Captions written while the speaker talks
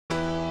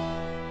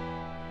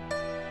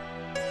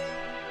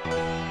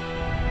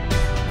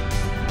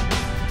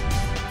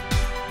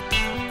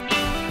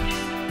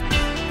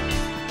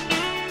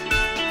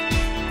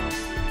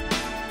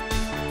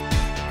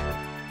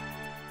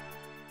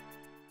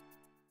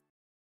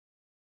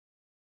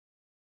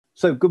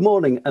So good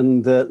morning,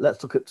 and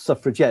let's look at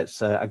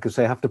suffragettes. I could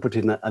say I have to put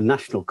it in a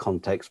national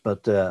context,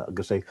 but I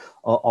could say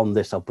on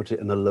this I'll put it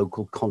in a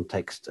local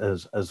context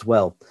as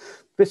well.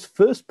 This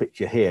first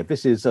picture here,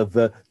 this is of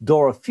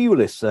Dora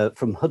Fewlis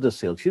from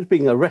Huddersfield. She was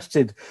being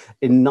arrested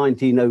in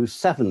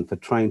 1907 for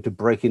trying to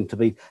break into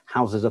the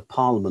Houses of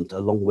Parliament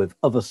along with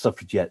other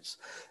suffragettes.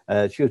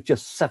 She was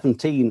just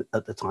 17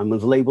 at the time,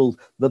 was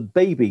labelled the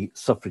baby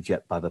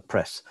suffragette by the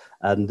press.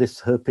 And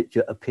her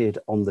picture appeared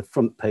on the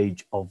front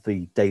page of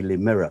the Daily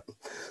Mirror.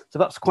 So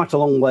that's quite a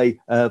long way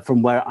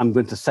from where I'm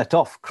going to set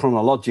off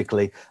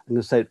chronologically. I'm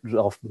going to set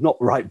off not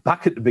right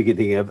back at the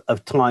beginning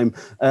of time,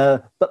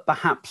 but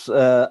perhaps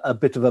a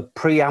bit of a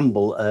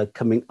preamble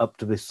coming up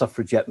to this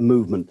suffragette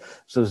movement.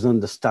 So there's an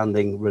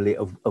understanding really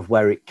of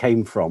where it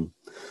came from.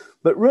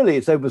 But really,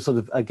 it's over sort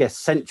of, I guess,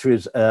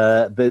 centuries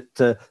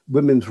that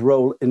women's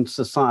role in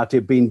society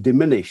have been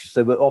diminished.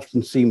 So we're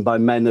often seen by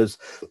men as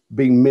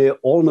being mere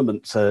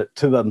ornaments to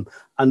them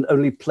and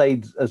only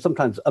played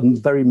sometimes a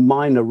very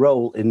minor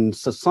role in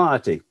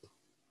society.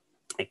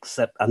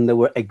 And they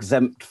were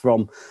exempt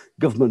from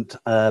government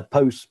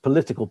posts,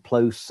 political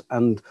posts,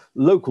 and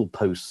local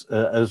posts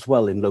as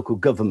well in local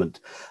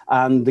government.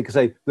 And they could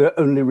say they're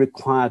only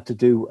required to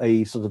do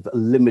a sort of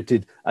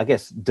limited, I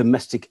guess,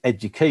 domestic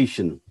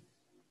education.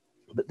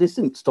 But this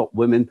didn't stop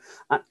women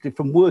actually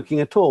from working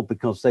at all,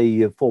 because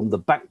they formed the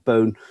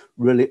backbone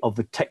really of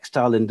the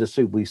textile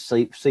industry. We've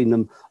seen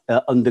them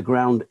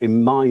underground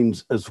in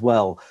mines as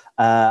well.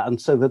 And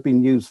so they've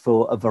been used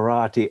for a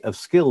variety of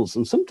skills.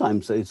 And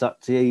sometimes it's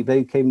actually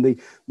they became the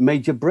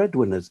major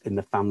breadwinners in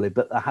the family,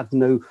 but they had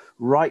no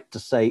right to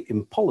say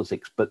in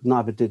politics, but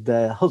neither did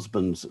their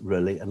husbands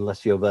really,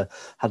 unless you ever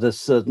had a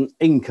certain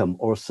income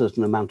or a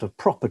certain amount of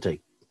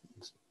property.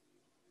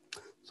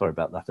 Sorry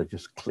about that, I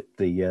just clicked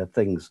the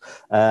things.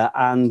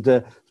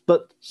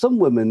 But some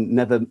women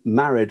never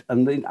married,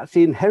 and they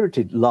actually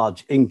inherited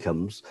large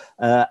incomes.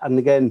 And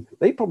again,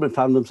 they probably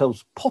found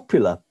themselves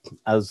popular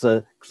as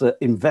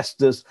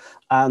investors,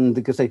 and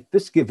because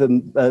this gave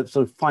them sort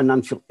of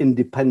financial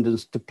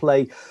independence to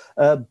play,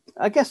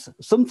 I guess,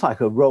 some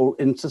type of role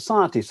in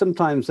society.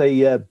 Sometimes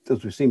they, as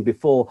we've seen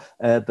before,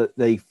 that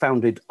they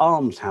founded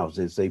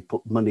almshouses. They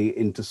put money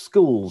into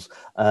schools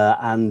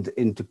and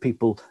into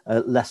people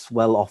less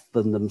well off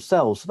than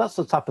themselves. So that's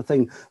the type of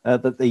thing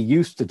that they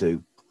used to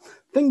do.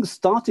 Things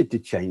started to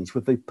change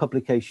with the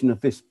publication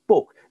of this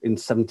book in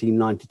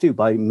 1792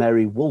 by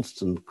Mary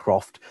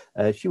Wollstonecraft.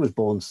 She was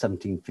born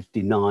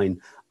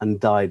 1759 and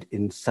died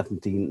in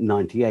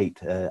 1798,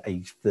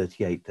 aged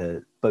 38.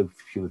 Both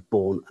she was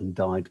born and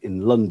died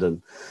in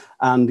London.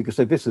 And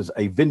this is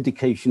a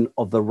vindication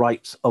of the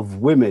rights of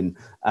women.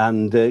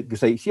 And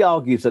she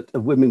argues that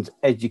women's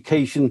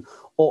education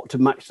ought to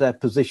match their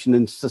position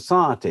in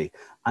society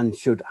and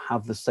should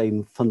have the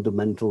same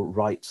fundamental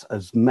rights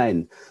as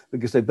men,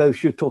 because they both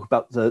should talk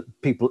about the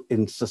people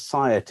in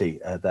society.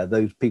 They're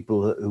those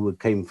people who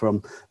came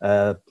from,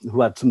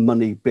 who had some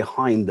money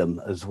behind them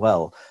as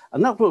well.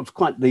 And that was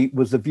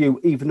was the view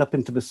even up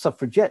into the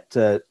suffragette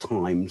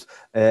times,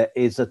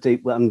 is that,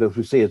 and as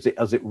we see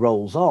as it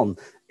rolls on,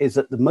 is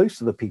that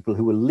most of the people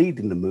who were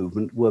leading the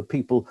movement were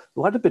people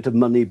who had a bit of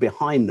money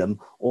behind them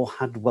or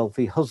had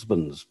wealthy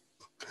husbands.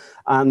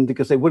 And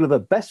because one of her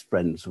best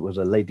friends was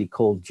a lady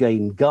called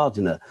Jane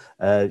Gardiner.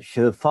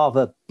 Her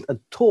father had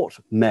taught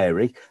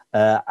Mary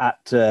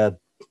and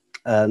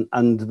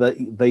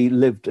they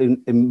lived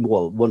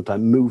one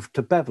time moved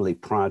to Beverley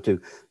prior to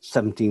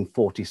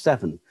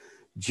 1747.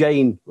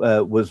 Jane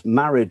was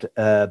married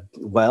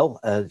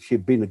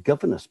she'd been a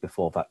governess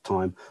before that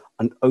time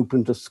and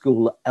opened a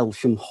school at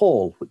Elsham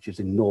Hall, which is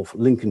in North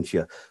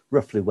Lincolnshire,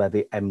 roughly where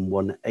the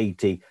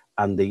M180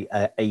 and the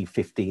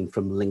A15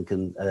 from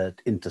Lincoln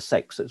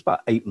intersect. So it's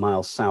about 8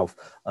 miles south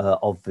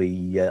of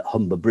the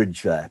Humber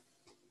Bridge there.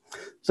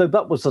 So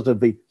that was sort of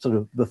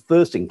the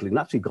first inkling.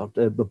 Actually got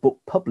the book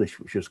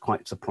published, which was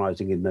quite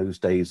surprising in those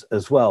days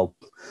as well.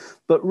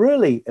 But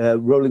really,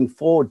 rolling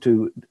forward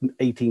to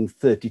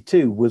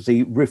 1832 was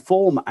the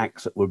Reform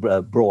Acts that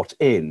were brought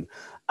in.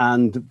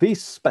 And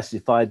these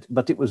specified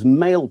that it was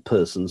male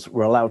persons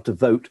were allowed to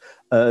vote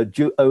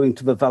owing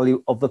to the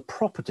value of the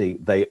property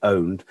they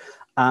owned.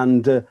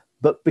 And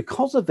but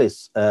because of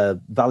this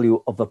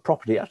value of the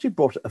property, it actually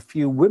brought a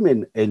few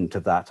women into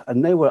that,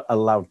 and they were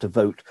allowed to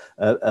vote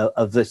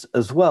of this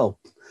as well.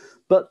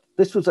 But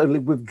this was only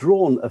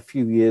withdrawn a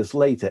few years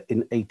later in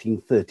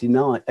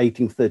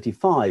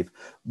 1835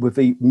 with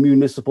the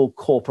Municipal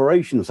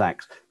Corporations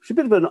Act, which is a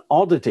bit of an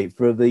oddity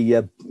for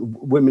the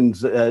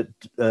women's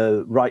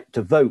right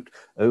to vote,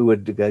 who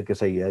would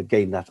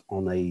gain that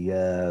on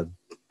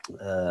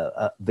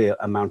the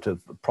amount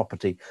of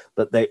property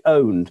that they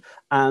owned.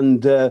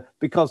 And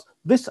because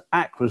this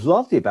act was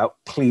largely about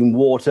clean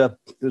water,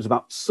 it was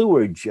about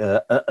sewage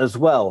as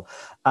well.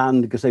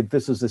 And because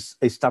this is this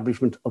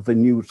establishment of the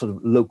new sort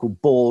of local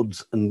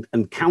boards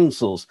and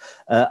councils,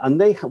 and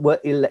they were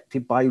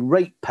elected by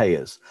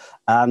ratepayers.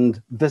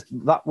 And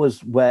that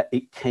was where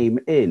it came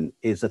in,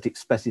 is that it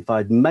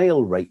specified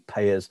male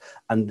ratepayers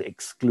and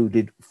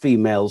excluded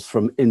females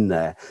from in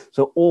there.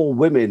 So all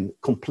women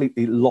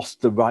completely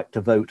lost the right to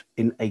vote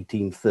in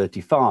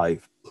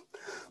 1835.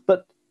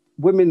 But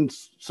women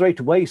straight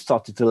away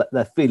started to let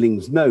their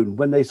feelings known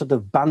when they sort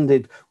of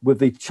banded with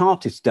the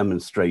Chartist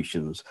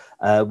demonstrations,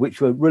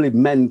 which were really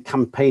men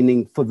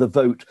campaigning for the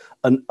vote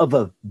and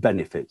other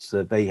benefits.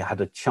 They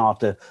had a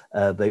charter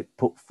they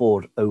put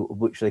forward,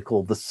 which they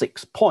called the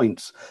 6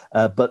 Points,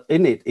 but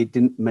in it, it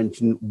didn't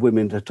mention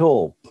women at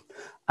all.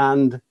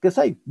 And I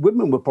say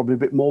women were probably a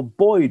bit more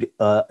buoyed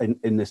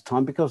in this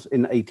time, because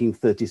in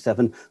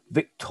 1837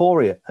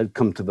 Victoria had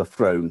come to the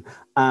throne,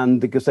 and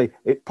because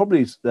it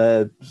probably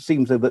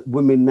seems that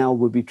women now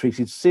would be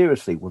treated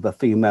seriously with a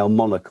female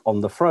monarch on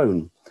the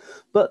throne.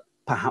 But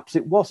perhaps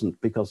it wasn't,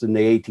 because in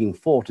the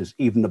 1840s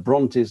even the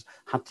Brontes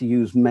had to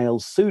use male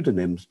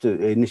pseudonyms to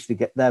initially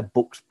get their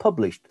books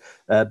published,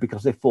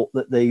 because they thought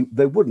that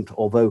they wouldn't,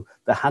 although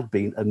there had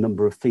been a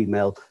number of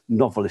female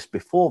novelists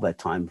before their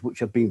time which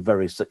have been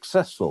very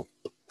successful.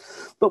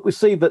 But we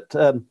see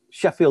that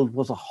Sheffield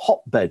was a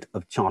hotbed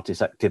of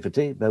Chartist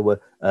activity. There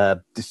were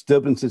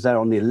disturbances there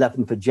on the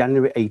 11th of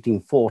January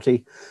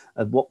 1840,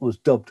 what was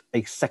dubbed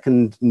a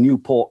second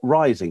Newport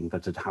Rising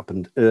that had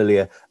happened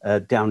earlier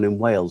down in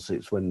Wales.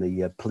 It's when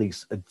the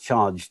police had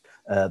charged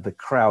the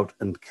crowd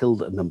and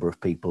killed a number of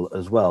people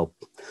as well.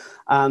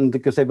 And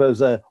because there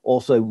was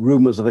also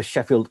rumours of a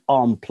Sheffield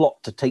armed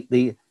plot to take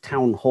the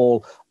town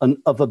hall and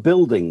other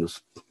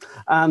buildings.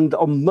 And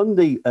on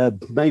Monday,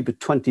 May the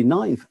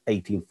 29th,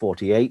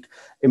 1848,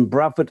 in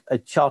Bradford, a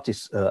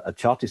Chartist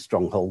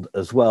stronghold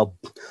as well,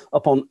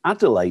 up on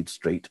Adelaide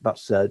Street,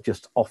 that's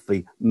just off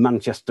the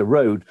Manchester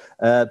Road.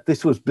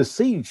 This was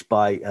besieged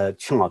by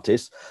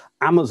Chartists.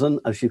 Amazon,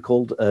 as she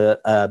called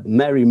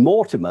Mary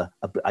Mortimer,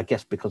 I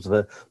guess because of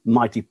her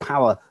mighty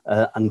power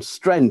and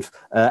strength,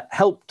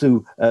 helped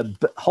to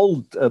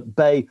hold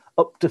bay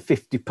up to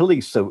 50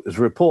 police, so it was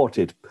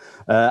reported.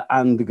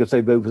 And because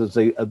they were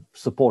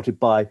supported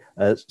by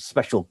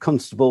special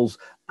constables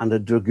and a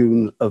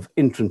dragoon of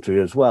infantry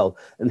as well.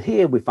 And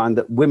here we find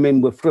that women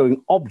were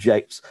throwing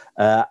objects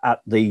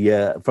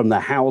from their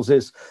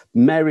houses.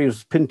 Mary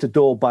was pinned to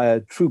door by a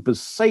trooper's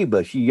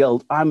sabre. She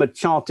yelled, "I'm a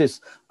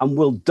Chartist and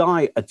will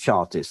die a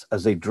Chartist,"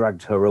 as they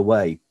dragged her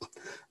away.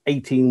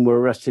 18 were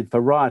arrested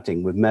for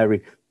rioting, with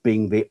Mary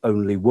being the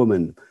only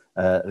woman.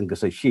 And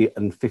so she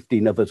and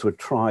 15 others were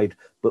tried,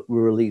 but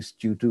were released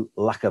due to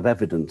lack of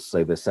evidence,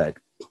 so they said.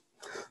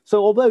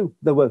 So although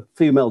there were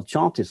female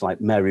Chartists like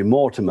Mary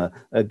Mortimer,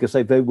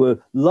 they were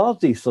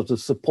largely sort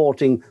of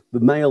supporting the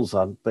males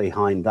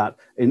behind that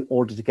in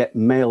order to get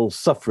male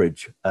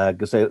suffrage.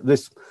 Because at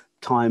this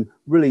time,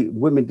 really,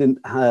 women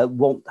didn't have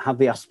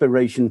the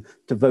aspiration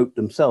to vote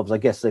themselves. I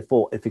guess they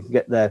thought if they could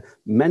get their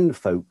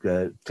menfolk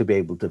to be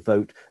able to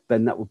vote,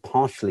 then that would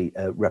partially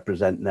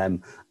represent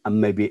them, and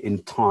maybe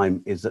in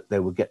time is that they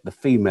would get the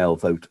female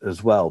vote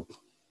as well.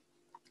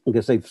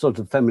 Because they've sort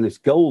of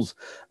feminist goals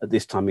at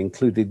this time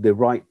included the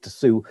right to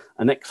sue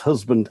an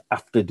ex-husband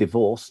after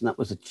divorce, and that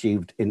was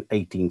achieved in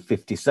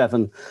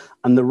 1857,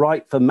 and the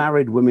right for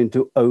married women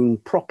to own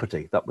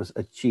property, that was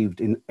achieved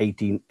in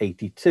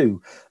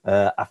 1882,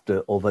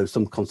 although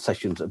some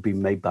concessions had been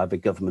made by the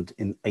government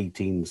in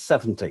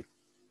 1870.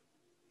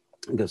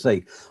 I'm going to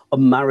say,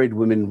 unmarried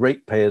women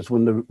ratepayers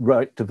won the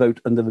right to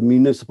vote under the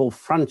Municipal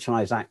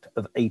Franchise Act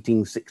of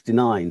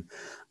 1869,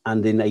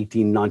 and in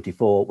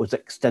 1894 was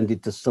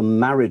extended to some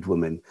married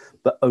women,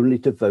 but only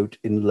to vote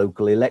in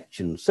local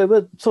elections. So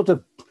a sort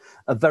of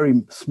a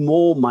very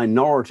small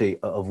minority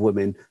of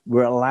women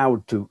were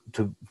allowed to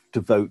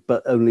vote,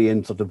 but only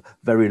in sort of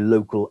very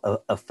local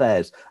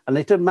affairs. And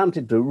it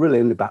amounted to really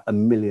only about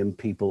 1 million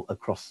people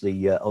across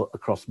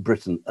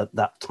Britain at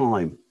that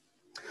time.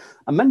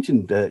 I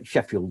mentioned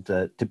Sheffield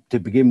to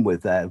begin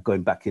with,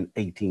 going back in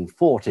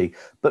 1840,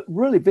 but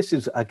really this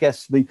is, I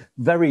guess, the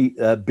very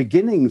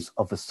beginnings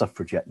of the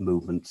suffragette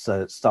movement,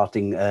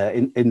 starting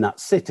in that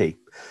city.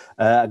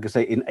 I could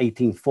say in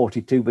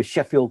 1842, the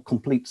Sheffield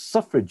Complete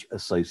Suffrage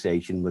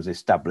Association was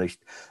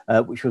established,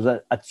 which was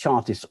a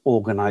Chartist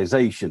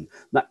organisation.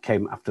 That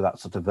came after that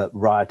sort of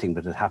rioting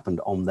that had happened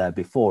on there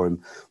before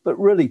him. But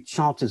really,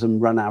 Chartism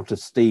ran out of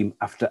steam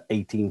after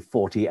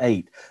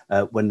 1848,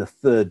 when the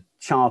third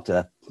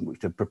charter,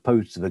 which had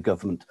proposed to the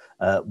government,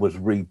 was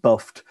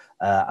rebuffed,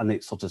 and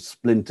it sort of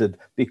splintered.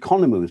 The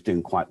economy was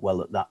doing quite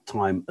well at that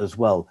time as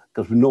well,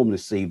 because we normally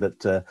see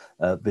that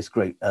this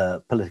great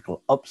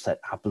political upset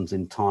happens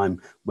in time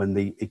when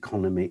the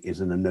economy is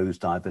in a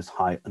nosedive, as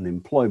high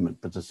unemployment.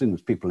 But as soon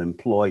as people are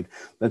employed,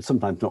 they're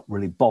sometimes not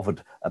really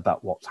bothered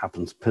about what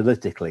happens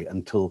politically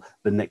until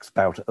the next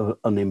bout of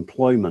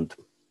unemployment.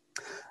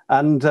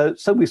 And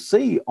so we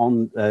see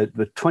on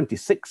the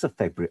 26th of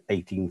February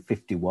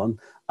 1851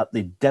 at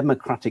the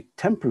Democratic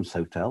Temperance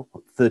Hotel,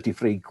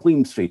 33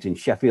 Queen Street in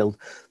Sheffield,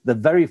 the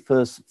very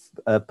first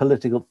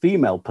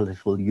female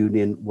political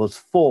union was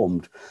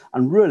formed.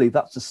 And really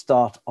that's the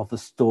start of the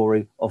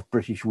story of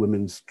British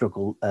women's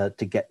struggle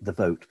to get the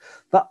vote.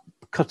 That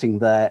cutting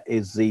there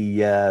is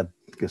the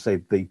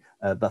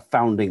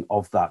founding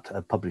of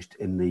that, published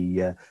in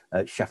the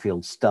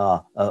Sheffield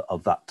Star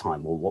of that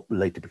time, or what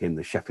later became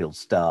the Sheffield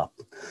Star.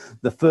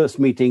 The first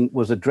meeting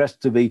was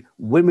addressed to the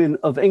Women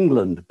of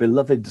England,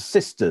 beloved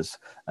sisters.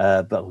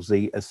 That was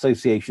the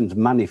association's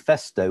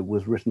manifesto,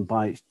 was written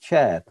by its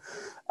chair.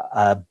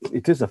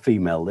 It is a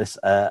female, this,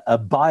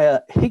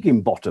 Abaya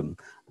Higginbottom,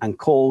 and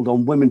called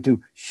on women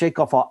to shake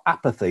off our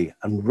apathy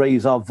and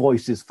raise our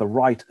voices for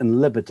right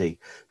and liberty,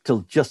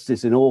 till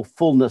justice in all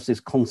fullness is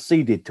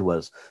conceded to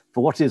us.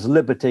 For what is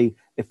liberty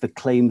if the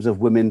claims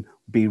of women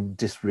be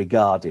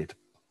disregarded?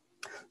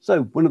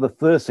 So one of the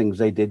first things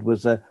they did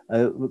was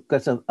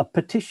get a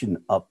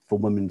petition up for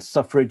women's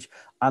suffrage,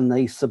 and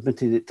they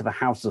submitted it to the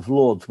House of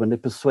Lords when they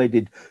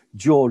persuaded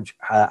George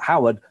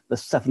Howard, the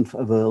seventh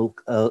Earl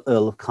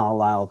of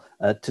Carlisle,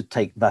 to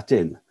take that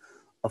in.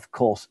 Of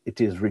course,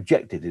 it is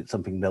rejected. It's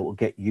something that will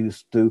get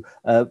used to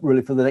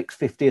really for the next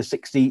 50 or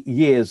 60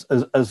 years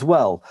as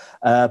well.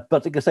 But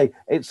like I say,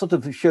 it sort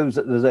of shows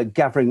that there's a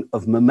gathering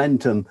of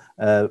momentum,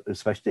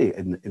 especially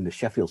in the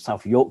Sheffield,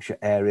 South Yorkshire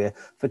area,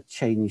 for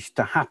change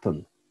to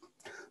happen.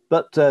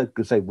 But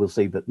we'll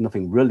see that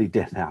nothing really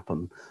did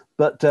happen.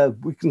 But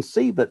we can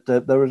see that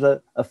there is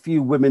a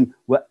few women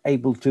were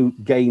able to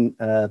gain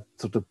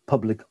sort of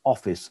public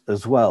office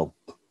as well.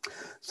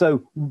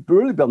 So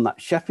really beyond that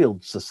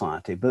Sheffield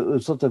Society, but it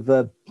was sort of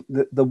there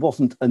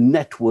wasn't a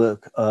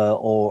network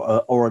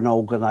or an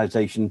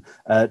organisation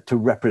to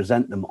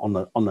represent them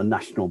on a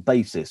national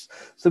basis.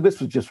 So this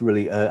was just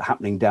really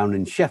happening down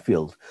in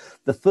Sheffield.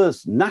 The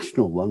first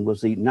national one was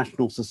the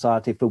National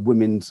Society for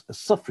Women's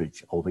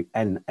Suffrage, or the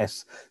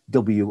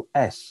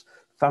NSWS.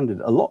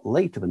 Founded a lot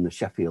later than the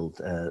Sheffield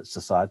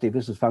Society.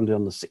 This was founded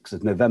on the 6th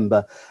of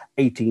November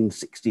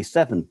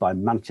 1867 by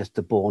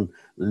Manchester-born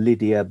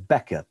Lydia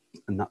Becker,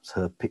 and that's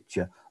her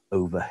picture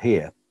over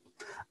here.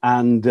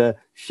 And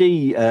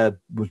she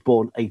was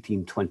born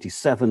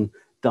 1827,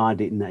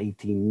 died in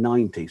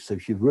 1890, so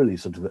she really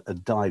sort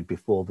of died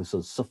before the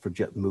sort of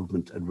suffragette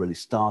movement had really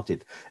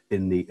started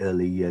in the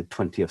early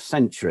 20th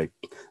century.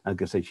 I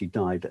guess she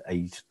died at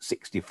age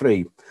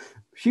 63.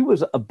 She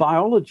was a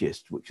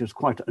biologist, which was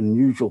quite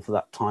unusual for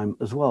that time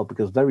as well,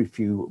 because very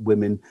few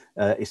women,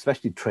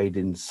 especially trained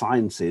in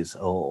sciences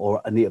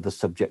or any other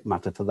subject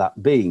matter for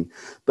that being.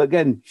 But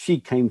again, she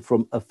came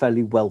from a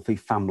fairly wealthy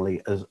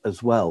family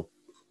as well.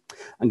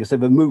 And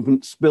the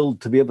movement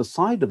spilled to the other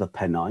side of the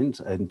Pennines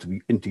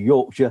into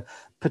Yorkshire,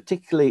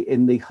 particularly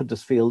in the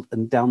Huddersfield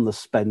and down the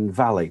Spen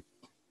Valley.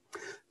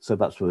 So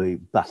that's really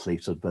Batley,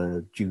 sort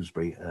of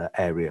Dewsbury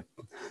area.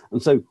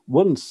 And so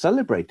one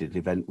celebrated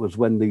event was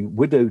when the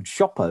widowed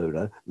shop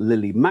owner,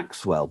 Lily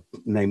Maxwell,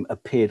 name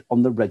appeared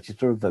on the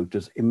register of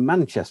voters in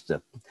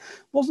Manchester. It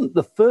wasn't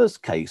the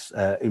first case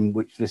in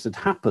which this had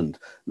happened.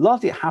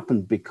 Largely it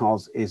happened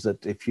because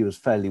if she was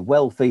fairly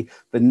wealthy,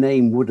 the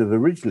name would have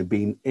originally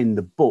been in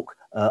the book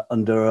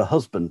under her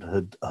husband.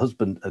 Her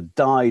husband had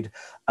died,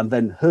 and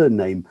then her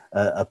name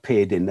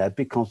appeared in there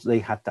because they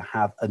had to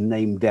have a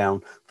name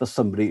down for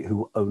somebody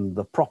who owned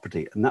the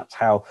property. And that's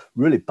how,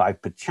 really by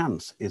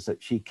perchance, is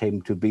that she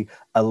came to be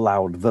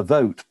allowed the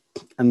vote.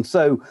 And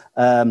so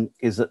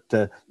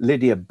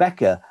Lydia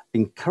Becker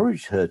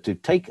encouraged her to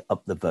take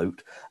up the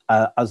vote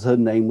as her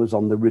name was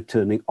on the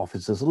returning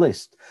officer's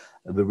list.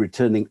 The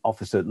returning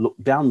officer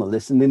looked down the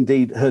list, and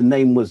indeed her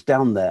name was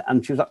down there,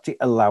 and she was actually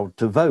allowed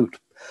to vote.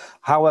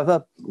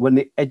 However, when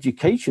the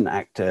Education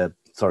Act,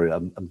 sorry, I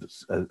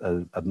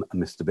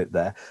missed a bit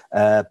there.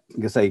 Then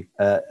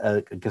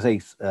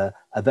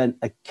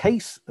a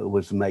case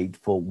was made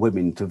for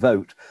women to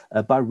vote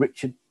by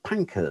Richard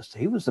Pankhurst.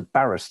 He was the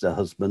barrister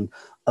husband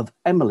of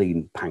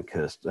Emmeline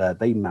Pankhurst.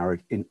 They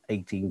married in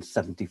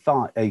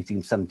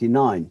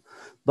 1879,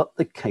 but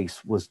the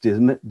case was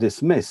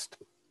dismissed.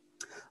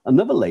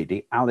 Another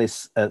lady,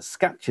 Alice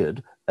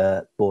Scatcherd,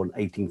 born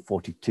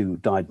 1842,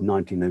 died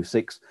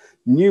 1906,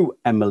 knew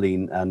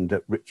Emmeline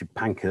and Richard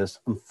Pankhurst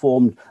and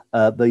formed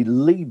the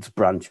Leeds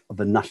branch of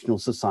the National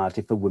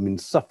Society for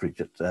Women's Suffrage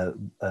that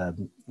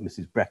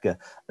Mrs. Becker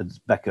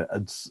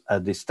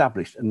had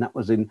established, and that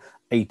was in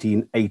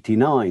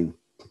 1889.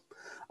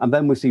 And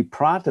then we see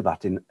prior to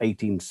that, in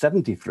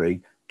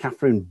 1873,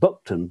 Catherine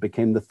Buckton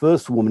became the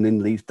first woman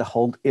in Leeds to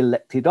hold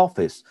elected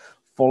office,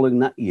 following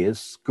that year's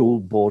school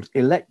board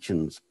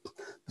elections.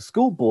 The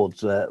school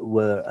boards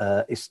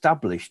were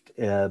established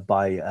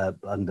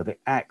under the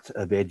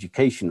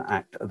Education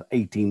Act of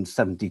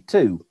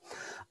 1872.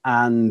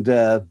 and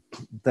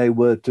they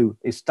were to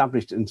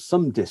establish in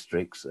some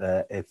districts,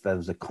 if there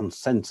was a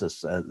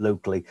consensus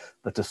locally,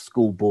 that a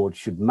school board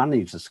should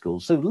manage the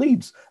schools. So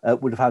Leeds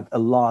would have had a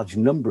large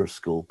number of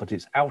schools, but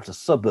its outer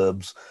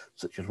suburbs,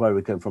 such as where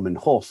we come from in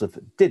Horsforth,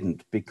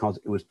 didn't, because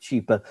it was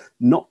cheaper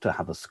not to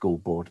have a school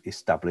board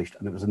established,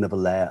 and it was another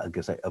layer, I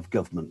guess, of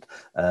government,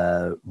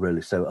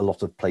 really. So a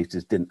lot of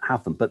places didn't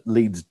have them, but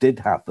Leeds did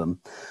have them.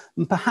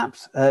 And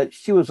perhaps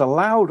she was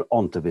allowed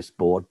onto this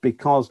board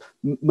because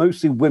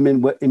mostly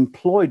women were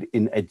employed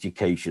in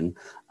education,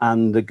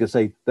 and like I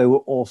say, they were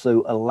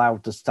also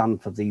allowed to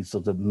stand for these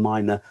sort of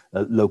minor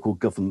local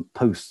government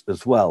posts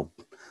as well.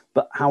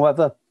 But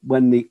however,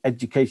 when the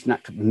Education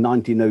Act of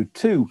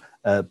 1902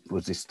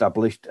 was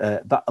established,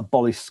 that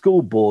abolished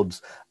school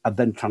boards and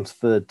then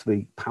transferred to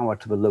the power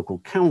to the local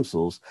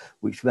councils,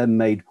 which then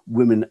made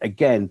women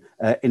again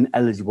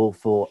ineligible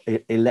for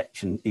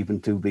election even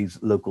to these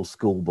local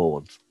school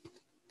boards.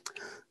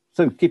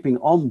 So keeping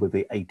on with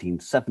the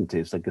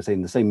 1870s, like I say,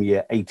 in the same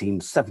year,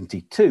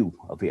 1872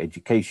 of the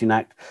Education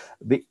Act,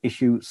 the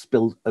issue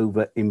spilled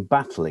over in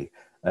Batley.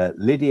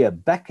 Lydia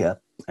Becker,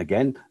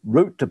 again,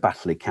 wrote to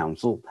Batley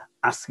Council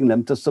asking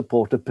them to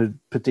support a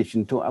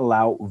petition to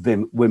allow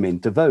women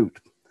to vote.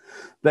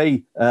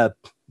 They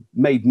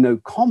made no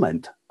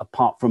comment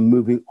apart from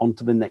moving on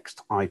to the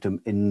next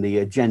item in the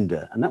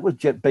agenda. And that was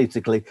just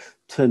basically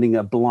turning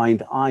a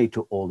blind eye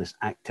to all this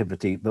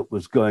activity that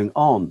was going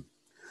on.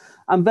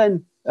 And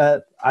then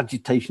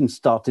agitation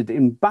started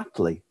in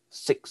Batley,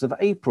 6th of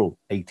April,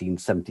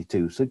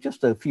 1872. So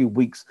just a few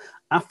weeks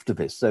after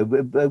this. So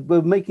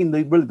we're making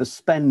really the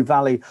Spen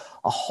Valley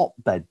a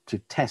hotbed to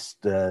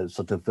test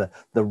the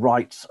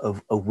rights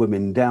of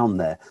women down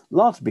there,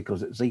 largely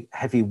because it's a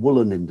heavy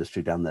woolen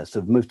industry down there.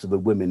 So most of the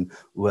women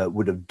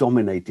would have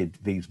dominated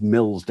these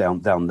mills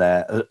down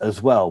there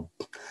as well.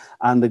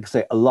 And like I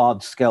say, a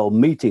large scale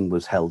meeting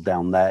was held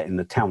down there in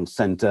the town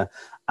centre.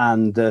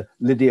 And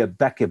Lydia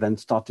Becker then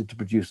started to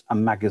produce a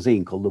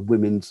magazine called the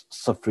Women's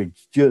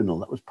Suffrage Journal.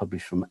 That was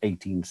published from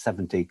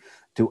 1870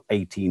 to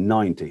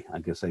 1890. I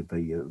guess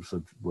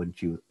when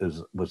she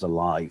was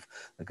alive.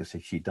 Like I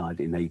said, she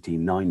died in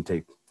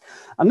 1890.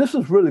 And this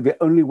was really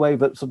the only way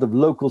that sort of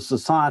local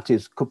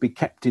societies could be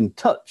kept in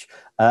touch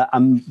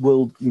and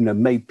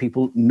made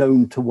people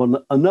known to one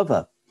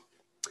another.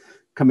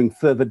 Coming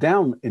further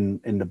down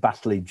in the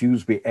Batley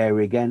Dewsbury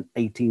area again,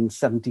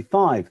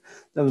 1875,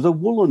 there was a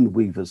woolen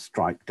weavers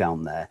strike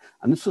down there,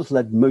 and this was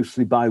led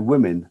mostly by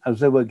women, as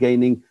they were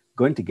going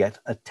to get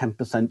a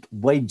 10%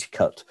 wage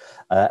cut.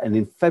 And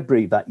in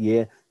February that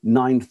year,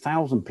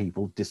 9,000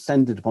 people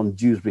descended upon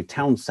Dewsbury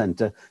town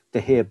centre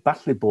to hear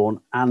Batley-born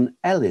Anne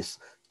Ellis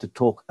to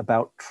talk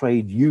about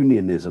trade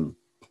unionism.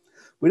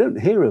 We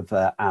don't hear of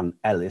Anne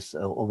Ellis,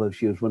 although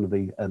she was one of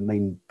the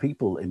main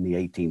people in the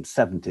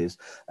 1870s.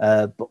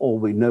 But all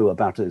we know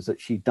about her is that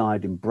she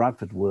died in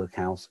Bradford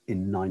Workhouse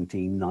in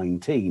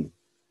 1919.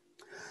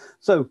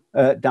 So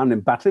down in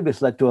Batley,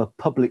 this led to a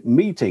public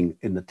meeting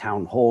in the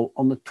town hall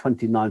on the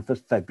 29th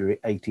of February,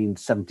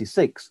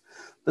 1876.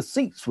 The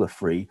seats were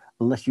free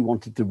unless you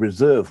wanted to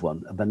reserve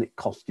one, and then it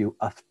cost you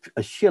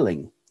a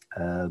shilling.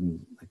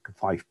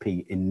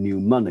 5p in new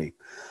money.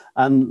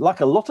 And like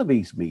a lot of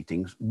these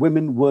meetings,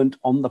 women weren't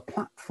on the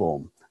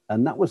platform.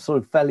 And that was sort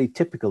of fairly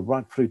typical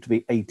right through to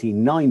the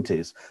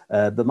 1890s.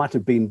 There might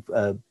have been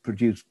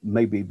produced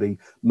maybe the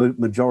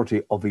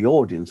majority of the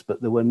audience,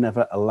 but they were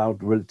never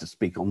allowed really to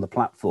speak on the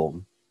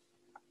platform.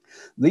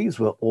 These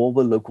were all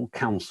the local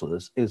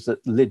councillors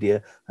that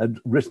Lydia had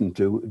written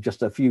to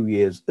just a few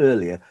years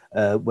earlier,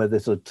 where they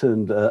sort of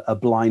turned a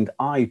blind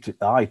eye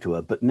to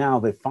her. But now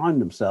they find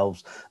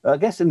themselves, I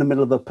guess, in the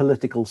middle of a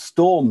political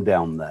storm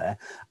down there.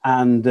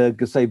 And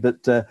could say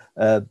that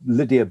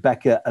Lydia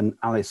Becker and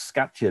Alice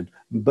Scatcherd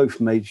both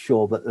made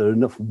sure that there are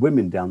enough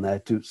women down there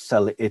to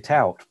sell it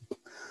out.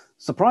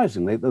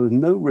 Surprisingly, there was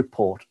no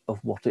report of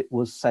what it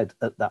was said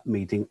at that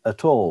meeting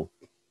at all.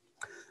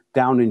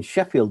 Down in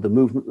Sheffield, the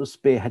movement was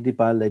spearheaded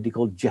by a lady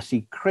called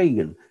Jessie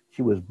Cregan.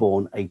 She was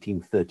born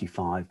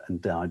 1835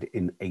 and died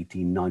in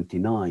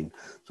 1899.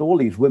 So all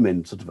these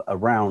women sort of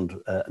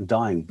around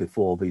dying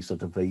before the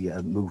sort of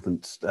the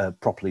movement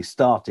properly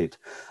started.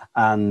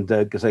 And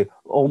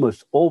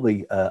almost all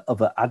the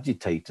other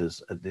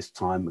agitators at this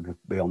time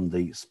beyond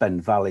the Spen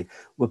Valley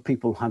were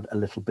people who had a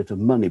little bit of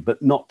money, but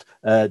not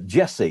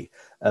Jessie.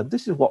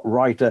 This is what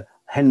writer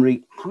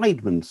Henry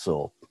Hydeman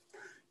saw.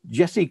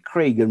 Jessie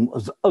Cregan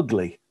was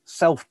ugly,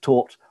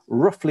 self-taught,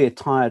 roughly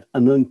attired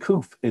and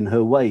uncouth in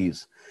her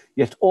ways.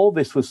 Yet all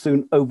this was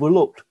soon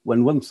overlooked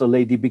when once the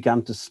lady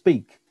began to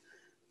speak.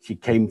 She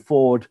came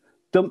forward,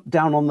 dumped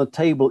down on the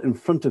table in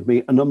front of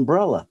me an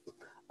umbrella,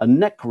 a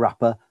neck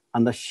wrapper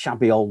and a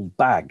shabby old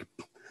bag.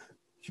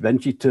 Then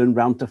she turned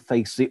round to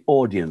face the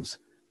audience.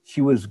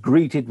 She was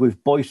greeted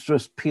with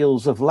boisterous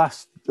peals of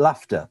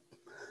laughter.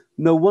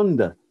 No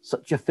wonder,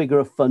 such a figure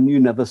of fun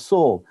you never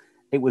saw.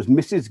 It was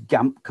Mrs.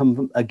 Gamp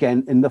come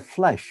again in the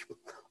flesh.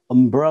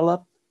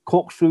 Umbrella,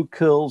 corkscrew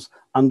curls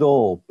and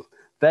all.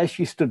 There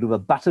she stood with a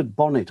battered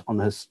bonnet on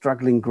her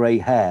straggling grey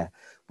hair,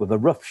 with a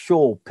rough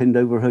shawl pinned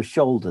over her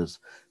shoulders.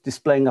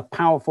 displaying a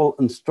powerful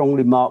and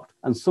strongly marked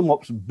and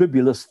somewhat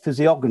bibulous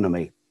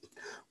physiognomy,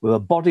 with a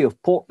body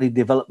of portly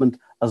development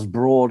as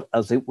broad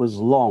as it was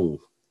long.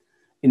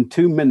 In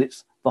 2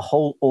 minutes, the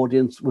whole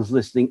audience was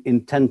listening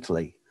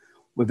intently.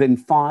 Within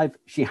 5,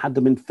 she had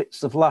them in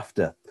fits of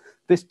laughter,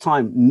 this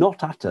time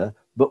not at her,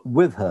 but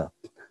with her.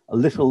 A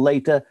little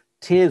later,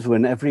 tears were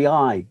in every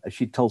eye as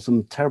she told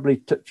some terribly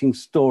touching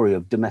story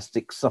of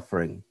domestic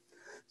suffering,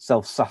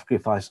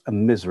 self-sacrifice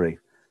and misery.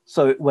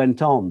 So it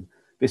went on.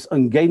 This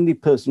ungainly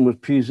person was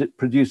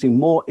producing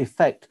more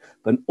effect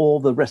than all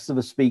the rest of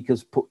the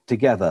speakers put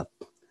together.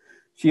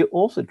 She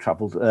also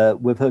travelled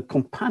with her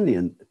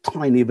companion,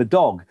 Tiny the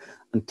dog,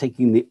 and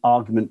taking the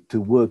argument to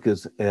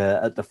workers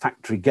at the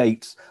factory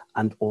gates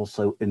and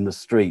also in the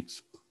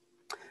streets.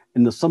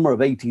 In the summer of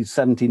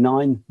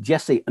 1879,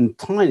 Jessie and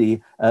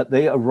Tiny,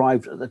 they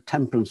arrived at the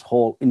Temperance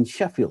Hall in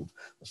Sheffield.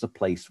 That's the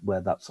place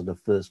where that sort of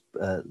first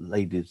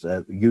ladies'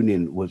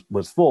 union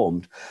was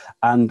formed.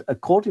 And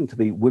according to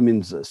the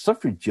Women's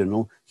Suffrage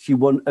Journal, she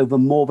won over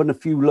more than a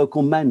few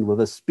local men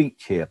with a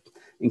speech here,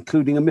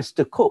 including a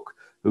Mr. Cook,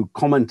 who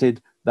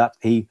commented that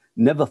he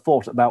never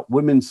thought about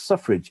women's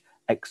suffrage,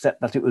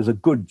 except that it was a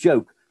good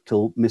joke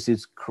till Miss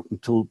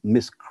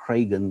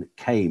Cragen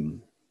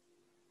came.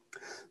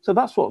 So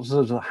that's what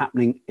was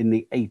happening in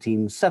the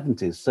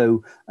 1870s.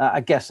 So I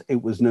guess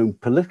it was known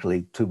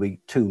politically to be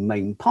two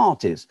main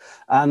parties.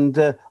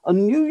 And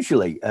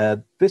unusually,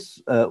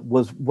 this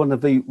was one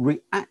of the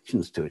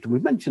reactions to it. And we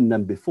mentioned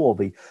them before,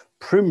 the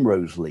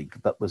Primrose League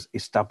that was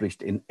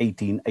established in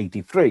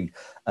 1883.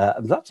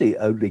 And actually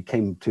only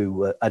came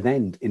to an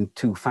end in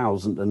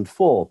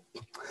 2004.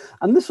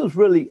 And this was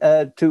really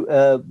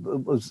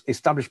was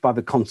established by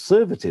the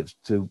Conservatives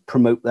to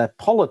promote their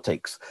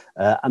politics.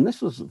 And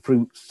this was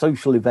through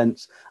social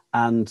events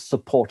and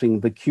supporting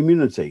the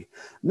community.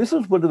 And this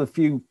was one of the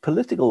few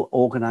political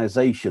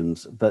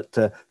organisations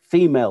that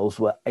females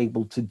were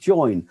able to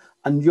join,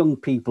 and young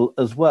people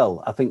as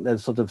well. I think they're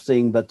sort of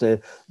seeing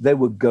that they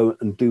would go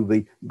and do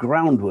the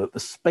groundwork, the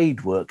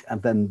spade work,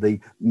 and then the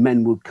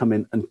men would come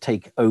in and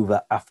take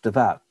over after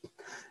that.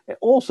 It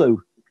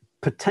also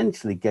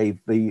potentially gave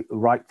the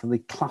right for the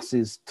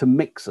classes to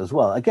mix as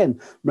well.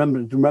 Again,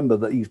 remember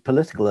that these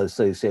political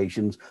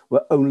associations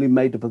were only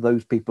made up of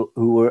those people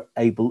who were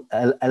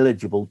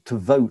eligible to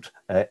vote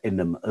in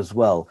them as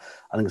well.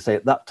 And I'm going to say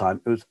at that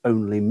time, it was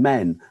only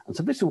men. And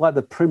so this is why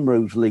the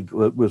Primrose League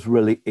was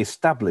really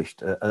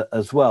established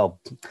as well.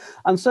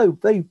 And so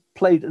they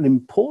played an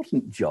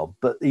important job,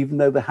 but even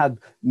though they had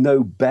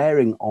no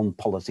bearing on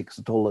politics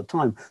at all at the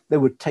time, they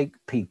would take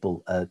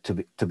people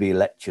to the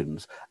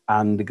elections.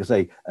 And because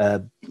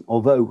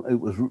although it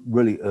was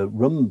really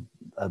run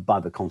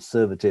by the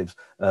Conservatives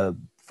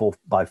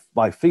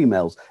by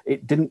females,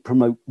 it didn't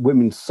promote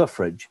women's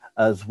suffrage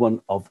as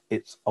one of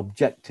its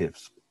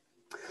objectives.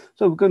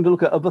 So we're going to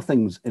look at other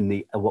things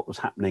in what was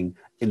happening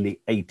in the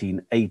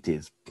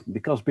 1880s,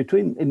 because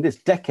in this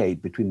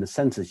decade, between the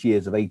census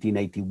years of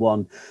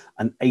 1881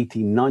 and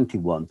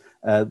 1891,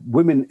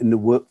 women in the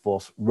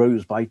workforce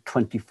rose by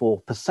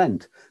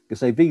 24%.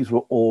 Because these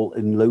were all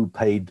in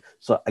low-paid,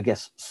 so I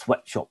guess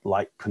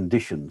sweatshop-like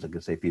conditions. I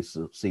guess if you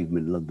see them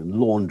in London,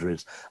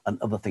 laundries and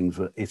other things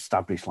were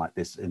established like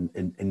this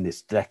in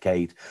this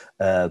decade.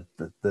 The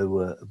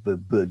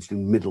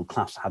burgeoning middle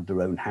class had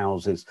their own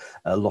houses.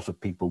 A lot of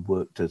people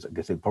worked as, I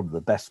guess, probably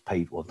the best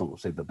paid, well, I don't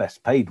want to say the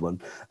best paid one,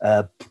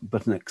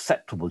 but an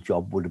acceptable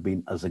job would have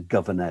been as a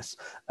governess,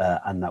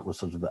 and that was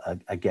sort of,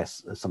 I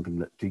guess, something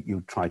that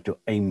you tried to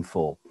aim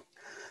for.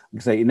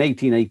 In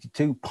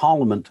 1882,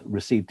 Parliament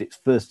received its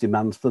first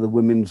demands for the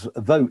women's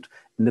vote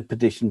in the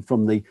petition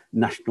from the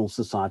National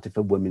Society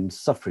for Women's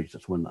Suffrage.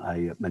 That's one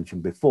I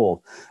mentioned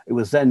before. It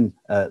was then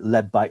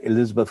led by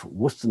Elizabeth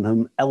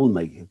Wostenham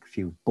Elmy.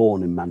 She was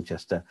born in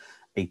Manchester,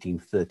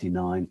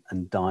 1839,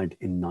 and died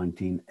in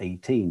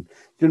 1918. She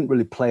didn't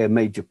really play a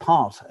major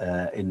part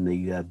in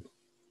the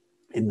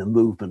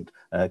movement,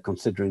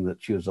 considering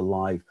that she was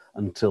alive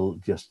until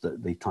just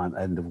the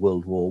end of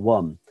World War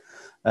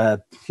I.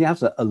 She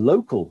has a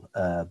local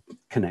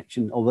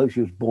connection, although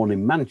she was born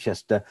in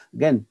Manchester,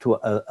 again, to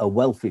a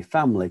wealthy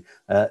family.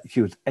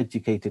 She was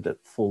educated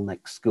at Full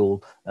Neck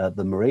School,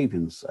 the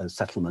Moravians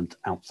settlement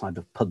outside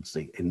of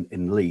Pudsey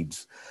in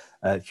Leeds.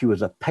 She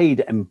was a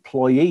paid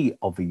employee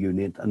of the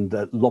union and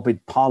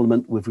lobbied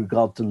Parliament with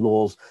regard to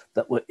laws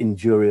that were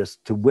injurious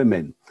to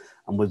women,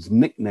 and was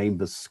nicknamed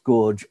the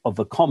Scourge of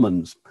the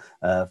Commons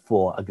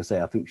for, like I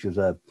say, I think she was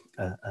a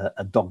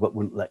dog that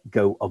wouldn't let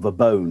go of a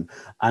bone.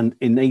 And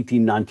in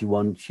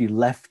 1891, she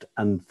left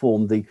and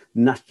formed the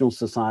National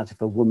Society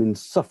for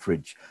Women's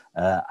Suffrage,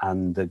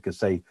 and like I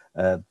say,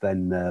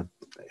 then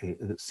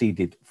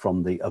ceded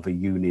from the other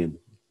union.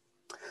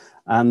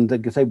 And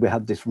like I say, we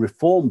had this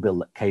reform bill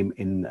that came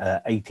in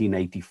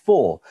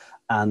 1884,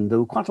 and there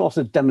were quite a lot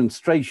of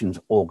demonstrations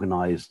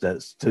organised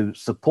to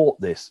support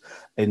this.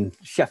 In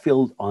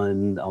Sheffield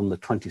on the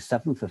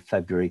 27th of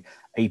February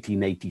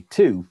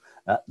 1882,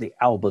 at the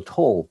Albert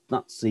Hall.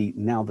 That's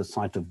now the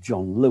site of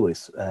John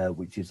Lewis,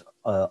 which is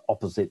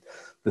opposite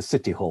the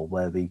City Hall,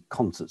 where the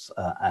concerts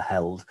are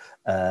held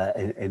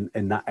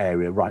in that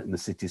area, right in the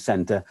city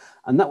centre.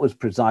 And that was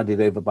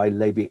presided over by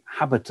Lady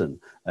Haberton.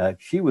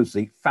 She was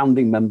the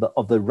founding member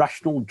of the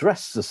Rational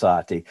Dress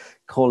Society,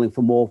 calling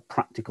for more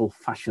practical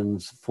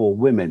fashions for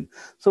women.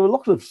 So a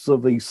lot of sort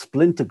of these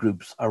splinter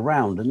groups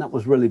around, and that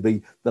was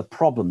really the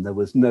problem. There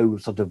was no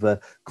sort of a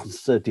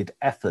concerted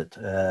effort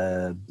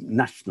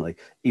nationally,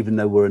 even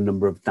though there were a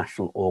number of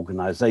national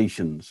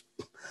organisations.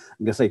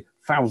 I'm going to say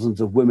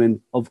thousands of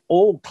women of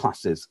all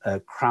classes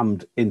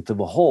crammed into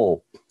the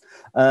hall.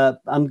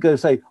 I'm going to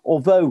say,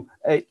 although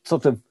it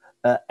sort of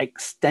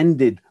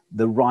extended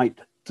the right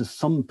to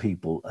some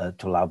people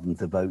to allow them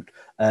to vote,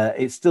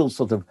 it still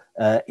sort of,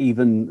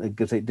 even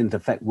because it didn't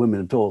affect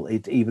women at all,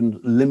 it even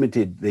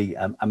limited the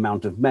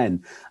amount of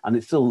men, and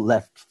it still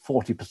left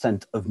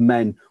 40% of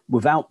men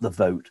without the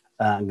vote,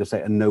 I'm going to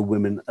say, and no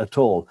women at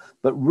all.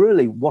 But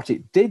really what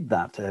it did,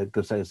 that,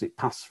 because as it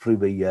passed through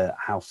the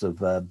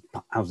Houses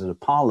of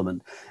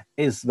Parliament,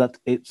 is that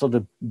it sort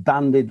of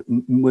banded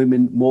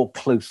women more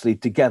closely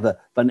together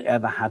than it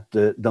ever had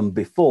done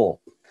before.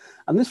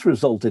 And this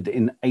resulted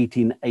in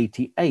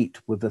 1888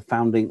 with the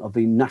founding of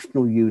the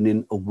National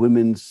Union of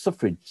Women's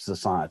Suffrage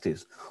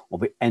Societies, or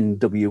the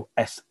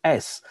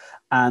NWSS.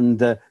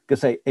 And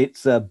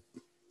it's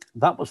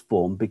that was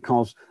formed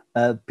because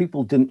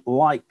people didn't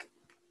like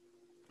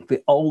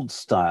the old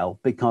style,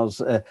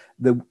 because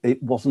there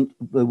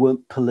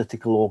weren't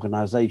political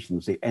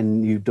organisations. The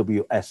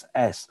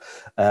NUWSS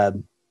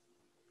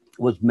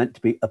was meant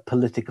to be a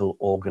political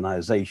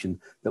organisation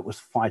that was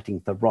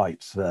fighting for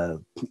rights,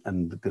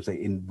 and because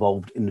they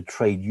involved in the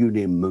trade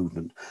union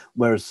movement,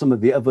 whereas some of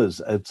the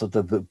others had sort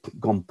of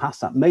gone past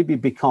that, maybe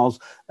because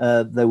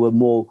there were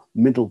more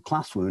middle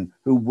class women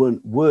who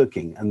weren't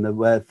working, and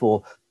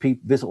therefore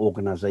this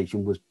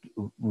organisation was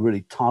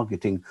really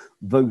targeting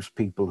those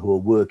people who were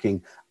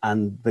working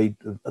and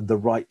the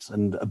rights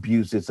and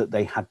abuses that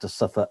they had to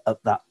suffer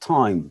at that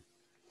time.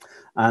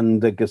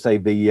 And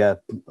the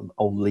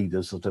old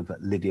leaders, sort of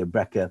Lydia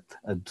Brecker,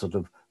 had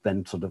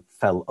then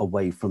fell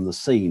away from the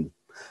scene.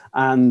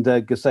 And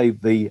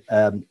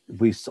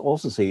we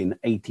also see in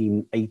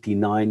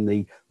 1889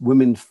 the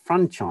Women's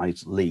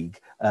Franchise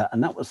League,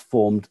 and that was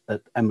formed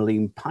at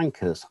Emmeline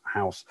Pankhurst's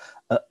house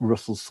at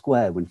Russell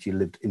Square when she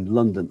lived in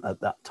London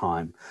at that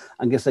time.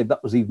 And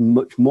that was even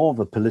much more of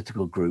a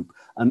political group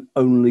and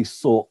only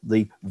sought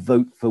the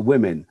vote for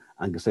women,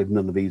 and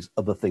none of these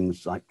other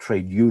things like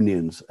trade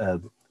unions.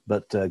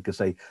 But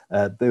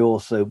they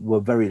also were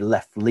very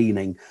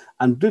left-leaning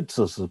and did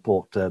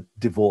support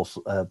divorce,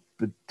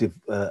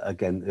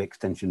 again, the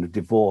extension of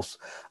divorce,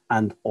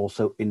 and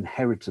also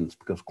inheritance,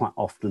 because quite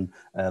often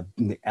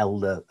the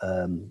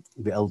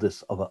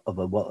eldest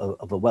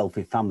of a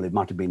wealthy family,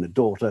 might have been a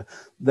daughter,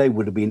 they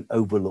would have been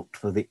overlooked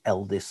for the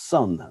eldest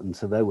son, and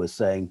so they were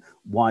saying,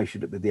 why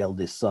should it be the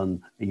eldest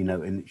son,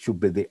 and it should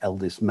be the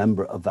eldest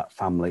member of that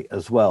family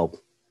as well.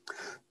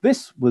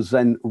 This was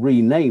then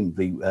renamed,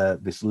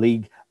 this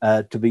league,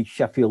 to the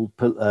Sheffield,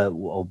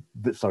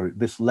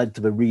 this led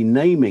to the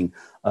renaming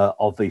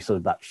of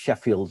that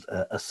Sheffield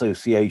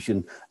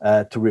Association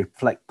to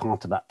reflect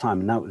part of that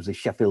time. And now it was the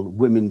Sheffield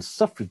Women's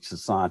Suffrage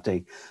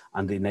Society.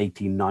 And in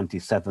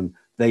 1897,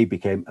 they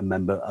became a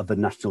member of the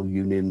National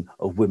Union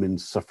of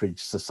Women's Suffrage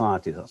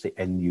Societies. That's the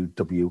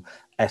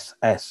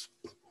NUWSS.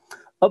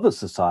 Other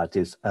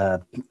societies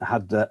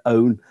had their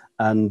own,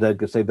 and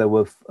there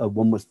were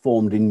one was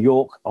formed in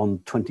York on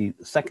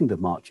 22nd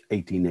of March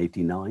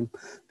 1889,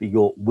 the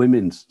York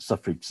Women's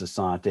Suffrage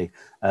Society,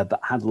 that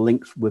had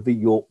links with the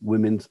York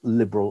Women's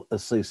Liberal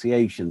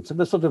Association. So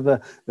they're sort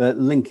of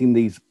linking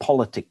these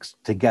politics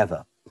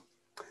together.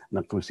 And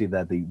of course, see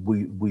there the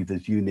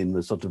Weavers' Union,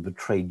 the sort of the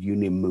trade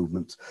union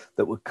movements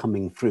that were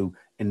coming through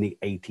in the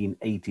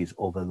 1880s,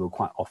 although they were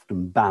quite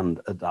often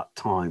banned at that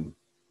time.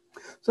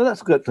 So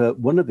let's look at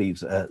one of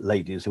these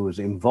ladies who was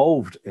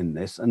involved in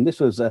this, and this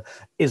was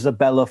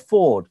Isabella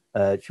Ford.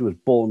 She was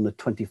born the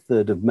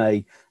 23rd of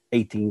May,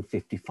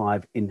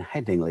 1855 in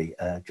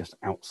Headingley, just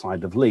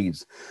outside of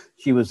Leeds.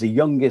 She was the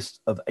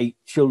youngest of 8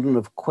 children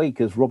of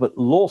Quakers Robert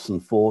Lawson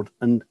Ford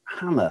and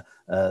Hannah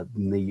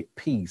the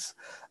Peace.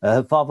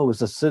 Her father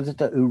was a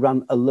solicitor who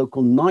ran a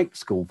local night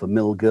school for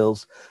mill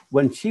girls.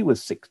 When she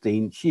was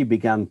 16, she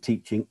began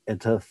teaching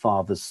at her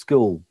father's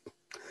school.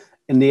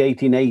 In the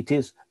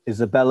 1880s,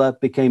 Isabella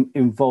became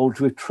involved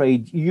with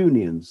trade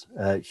unions.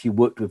 She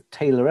worked with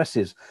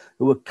tailoresses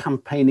who were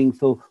campaigning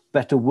for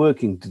better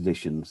working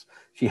conditions.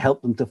 She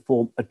helped them to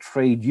form a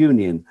trade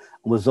union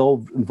and was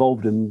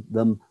involved in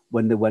them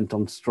when they went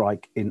on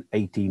strike in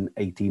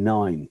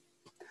 1889.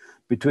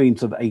 Between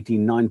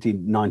 1890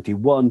 and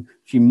 91,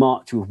 she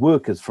marched with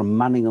workers from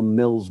Manningham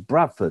Mills,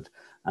 Bradford,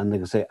 and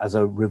as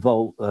a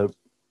result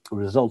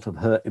of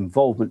her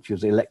involvement, she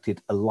was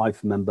elected a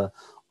life member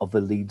of the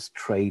Leeds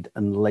Trade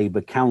and Labour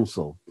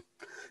Council.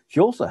 She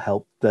also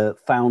helped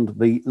found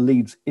the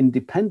Leeds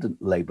Independent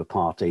Labour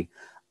Party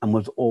and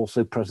was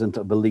also president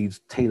of the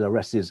Leeds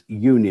Tailoresses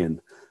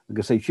Union. Like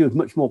I say, she was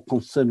much more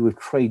concerned with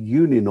trade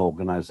union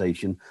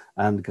organisation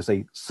and, like I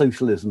say,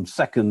 socialism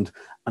second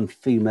and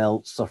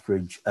female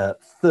suffrage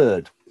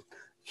third.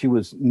 She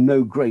was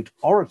no great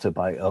orator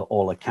by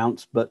all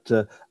accounts, but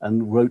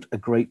and wrote a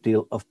great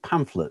deal of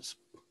pamphlets.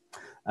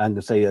 And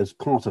to say, as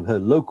part of her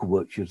local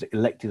work, she was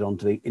elected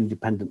onto the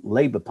Independent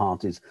Labour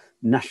Party's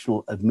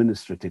National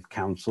Administrative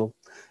Council.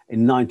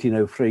 In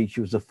 1903,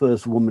 she was the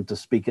first woman to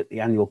speak at the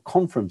annual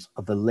conference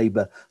of the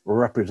Labour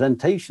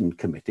Representation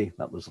Committee.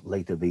 That was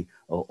later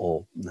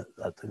or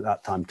at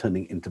that time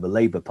turning into the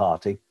Labour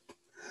Party.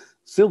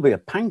 Sylvia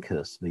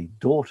Pankhurst, the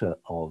daughter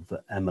of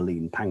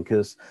Emmeline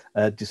Pankhurst,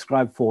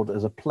 described Ford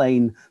as a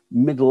plain,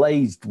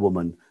 middle-aged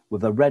woman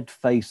with a red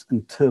face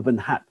and turban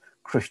hat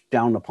crushed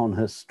down upon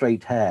her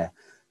straight hair,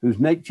 whose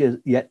nature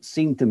yet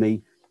seemed to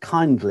me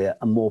kindlier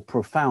and more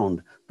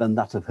profound than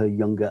that of her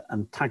younger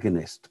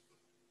antagonist.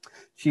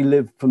 She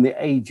lived from the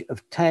age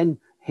of 10.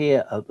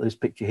 Here, this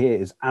picture here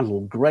is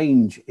Adel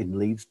Grange in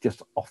Leeds,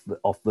 just off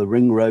the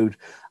Ring Road.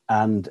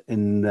 And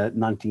in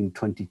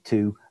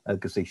 1922,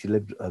 she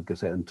lived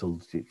until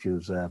she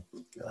was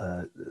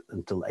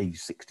until age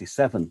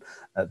 67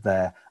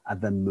 there,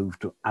 and then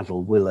moved to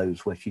Adel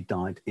Willows, where she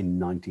died in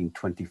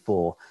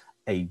 1924,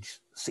 age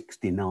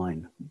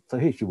 69. So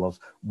here she was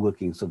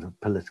working sort of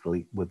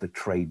politically with the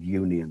trade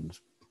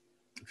unions.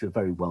 She was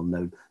very well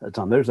known at the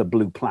time. There's a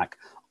blue plaque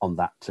on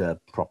that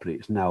property.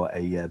 It's now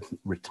a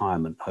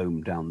retirement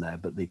home down there,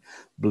 but the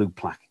blue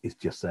plaque is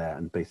just there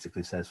and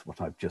basically says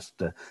what I've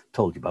just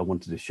told you. But I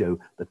wanted to show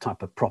the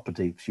type of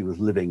property she was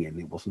living in.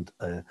 It wasn't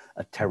a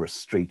terrace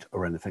street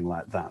or anything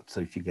like that.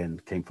 So she again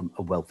came from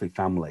a wealthy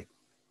family.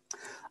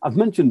 I've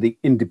mentioned the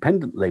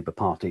Independent Labour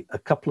Party a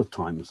couple of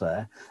times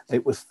there.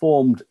 It was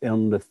formed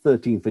on the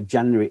 13th of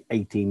January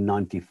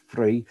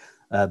 1893,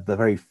 the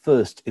very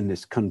first in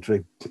this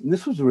country. And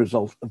this was a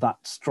result of that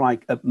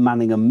strike at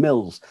Manningham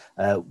Mills,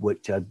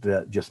 which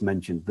I'd just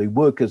mentioned. The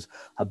workers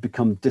had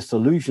become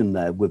disillusioned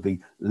there with the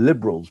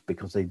Liberals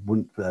because they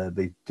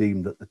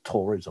deemed that the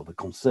Tories or the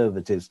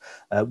Conservatives,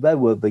 they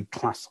were the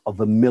class of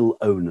the mill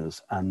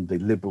owners, and the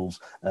Liberals,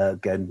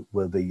 again,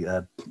 were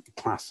the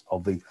class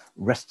of the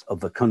rest of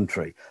the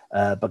country.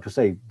 Because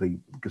a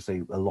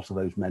lot of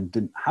those men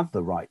didn't have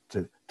the right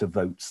to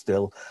vote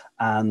still,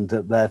 and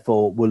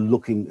therefore were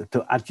looking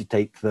to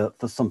agitate for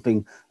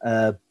something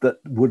that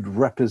would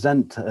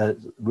represent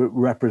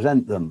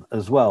them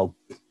as well.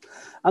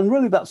 And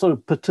really that sort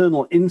of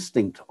paternal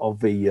instinct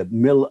of the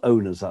mill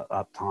owners at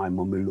that time,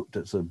 when we looked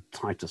at sort of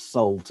Titus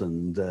Salt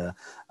and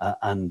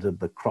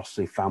the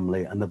Crossley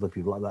family and other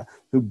people like that,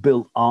 who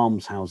built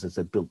almshouses,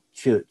 they built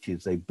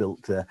churches, they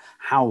built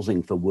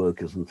housing for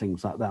workers and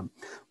things like that.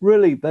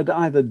 Really, they'd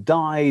either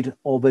died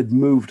or they'd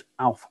moved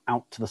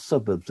out to the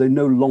suburbs. They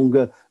no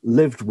longer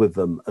lived with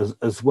them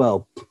as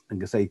well.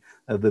 And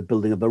the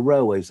building of the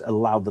railways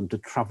allowed them to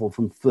travel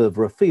from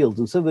further afield.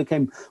 And so they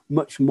became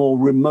much more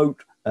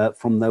remote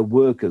from their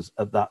workers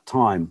at that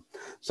time.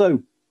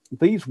 So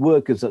these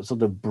workers that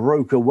sort of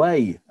broke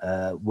away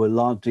were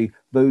largely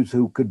those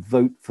who could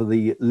vote for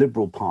the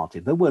Liberal Party.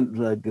 They weren't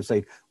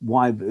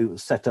why it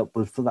was set up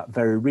was for that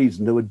very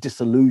reason. They were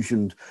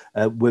disillusioned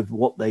with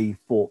what they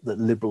thought that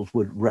Liberals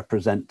would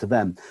represent to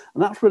them.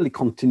 And that really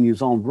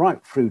continues on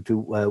right through to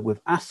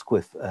with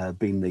Asquith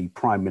being the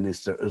Prime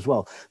Minister as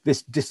well.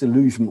 This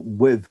disillusionment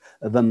with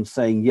them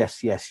saying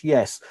yes, yes,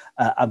 yes.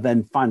 And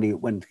then finally,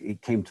 when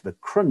it came to the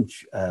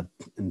crunch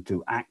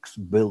into acts,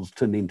 bills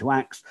turned into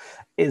acts,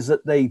 is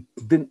that they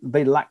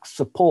lacked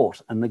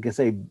support. And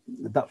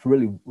that's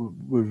really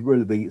was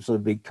really the sort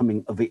of the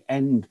coming of the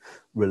end,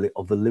 really,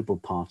 of the Liberal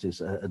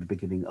parties at the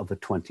beginning of the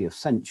 20th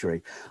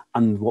century.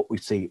 And what we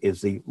see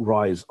is the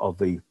rise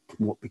of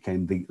what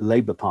became the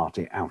Labour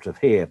Party out of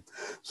here.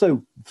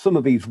 So some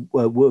of these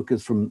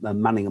workers from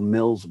Manningham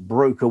Mills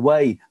broke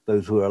away,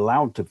 those who were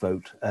allowed to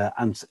vote,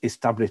 and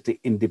established the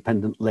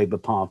Independent Labour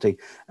Party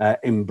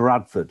in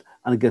Bradford.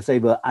 And they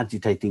were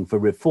agitating for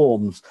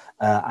reforms,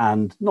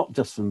 and not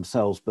just for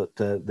themselves, but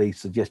they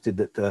suggested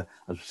that,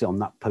 as we see on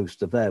that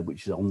poster there,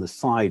 which is on the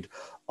side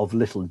of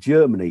Little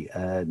Germany,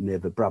 near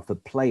the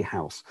Bradford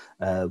Playhouse,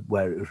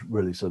 where it was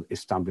really sort of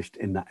established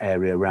in that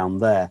area around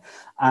there.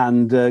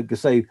 And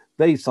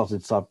they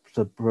started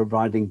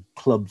providing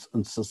clubs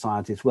and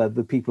societies where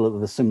the people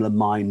of a similar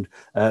mind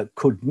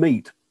could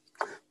meet.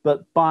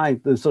 But by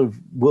the sort of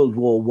World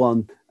War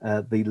One,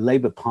 the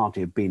Labour Party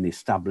had been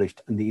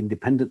established, and the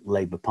Independent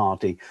Labour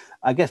Party,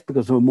 I guess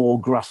because they were more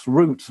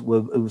grassroots,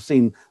 were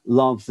seen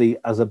largely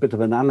as a bit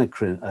of an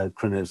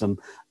anachronism,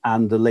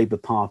 and the Labour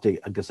Party,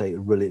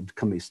 really had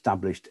become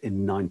established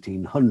in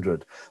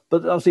 1900.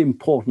 But that's the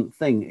important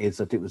thing, is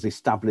that it was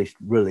established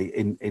really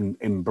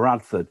in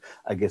Bradford,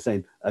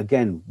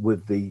 again,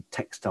 with the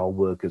textile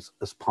workers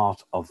as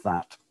part of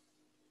that.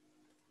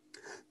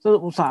 So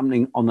what's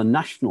happening on the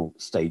national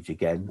stage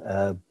again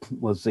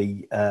was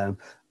the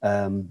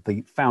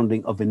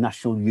founding of the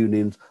National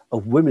Unions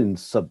of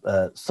Women's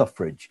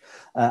Suffrage.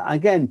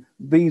 Again,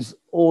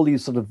 all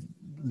these sort of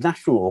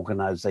national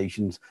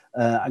organisations,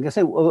 I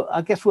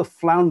guess were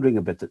floundering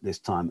a bit at this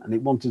time, and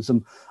it wanted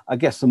some, I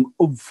guess, some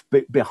oomph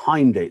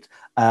behind it.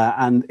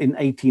 And in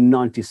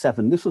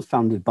 1897, this was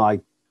founded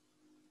by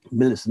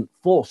Millicent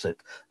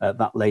Fawcett,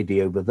 that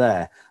lady over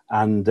there,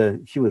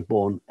 and she was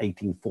born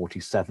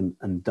 1847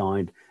 and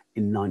died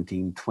in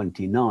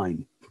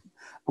 1929.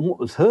 And what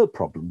was her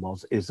problem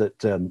is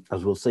that,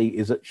 as we'll see,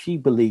 is that she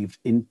believed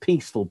in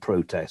peaceful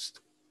protest.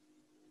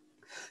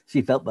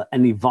 She felt that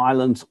any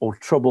violence or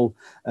trouble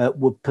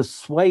would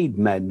persuade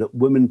men that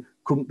women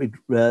couldn't be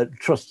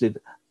trusted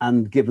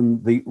and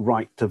given the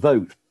right to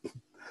vote.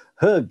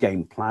 Her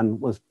game plan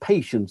was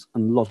patience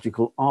and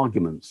logical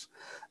arguments.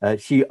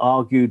 She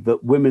argued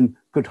that women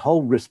could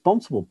hold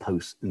responsible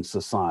posts in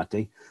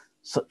society,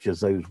 such as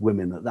those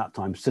women at that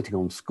time sitting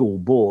on school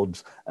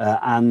boards.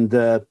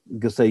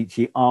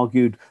 She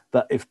argued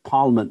that if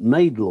Parliament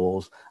made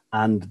laws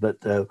and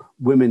that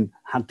women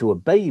had to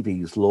obey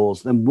these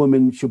laws, then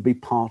women should be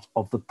part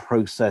of the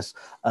process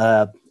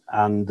of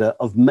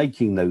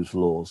making those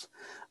laws.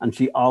 And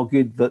she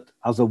argued that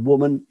as a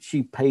woman,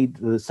 she paid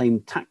the same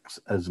tax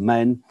as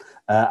men,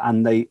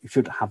 and they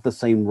should have the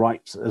same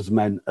rights as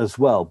men as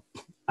well.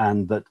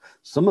 And that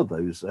some of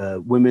those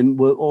women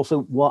were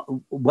also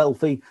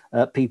wealthy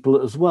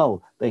people as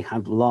well. They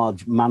had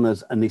large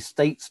manors and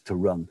estates to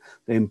run.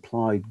 They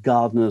employed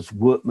gardeners,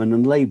 workmen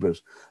and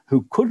labourers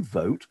who could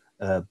vote.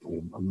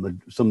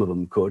 Some of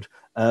them could,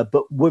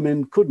 but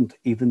women couldn't,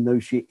 even though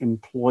she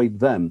employed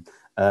them,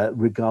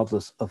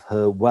 regardless of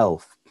her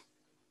wealth.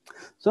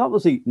 So that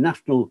was the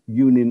National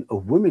Union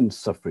of Women's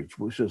Suffrage,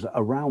 which was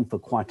around for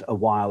quite a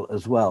while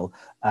as well.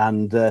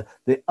 And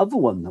the other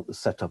one that was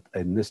set up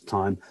in this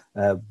time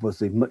was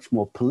the much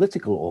more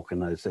political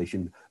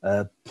organisation,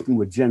 who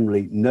were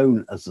generally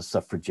known as the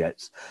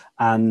suffragettes.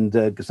 And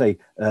they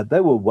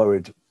were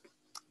worried.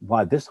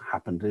 Why this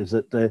happened is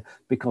that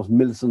because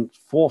Millicent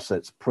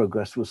Fawcett's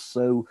progress was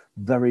so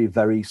very,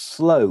 very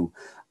slow.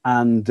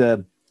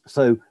 And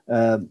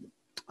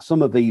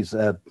some of these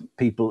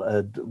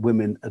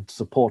women had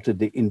supported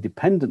the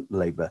Independent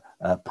Labour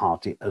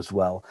Party as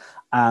well.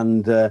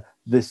 And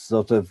this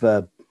sort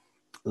of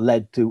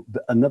led to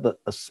another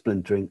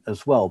splintering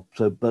as well.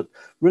 But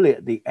really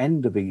at the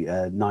end of the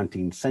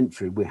 19th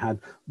century, we had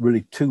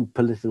really two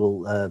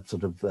political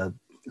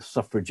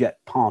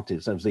suffragette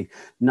parties. There was the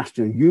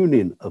National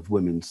Union of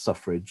Women's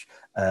Suffrage,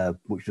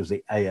 which was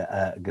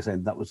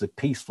that was a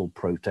peaceful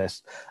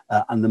protest,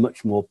 and the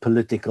much more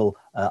political,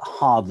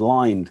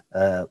 hard-lined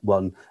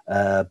one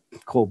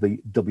called the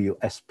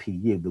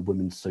WSPU, the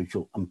Women's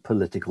Social and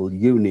Political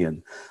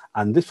Union.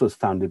 And this was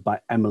founded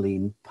by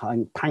Emmeline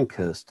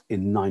Pankhurst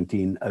in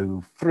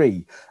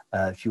 1903.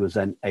 She was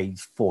then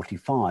aged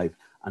 45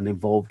 and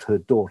involved her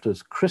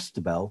daughters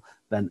Christabel,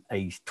 then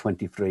aged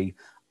 23,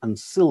 and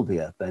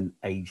Sylvia, then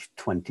aged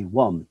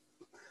 21.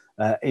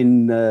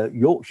 In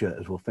Yorkshire,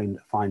 as we'll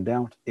find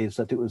out, is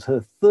that it was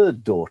her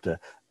third daughter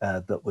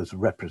that was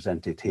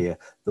represented here,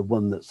 the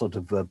one that sort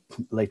of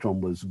later on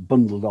was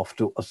bundled off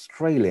to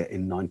Australia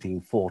in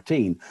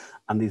 1914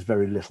 and is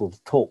very little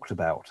talked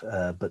about.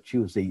 But she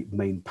was the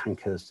main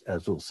Pankhurst,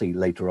 as we'll see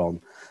later on,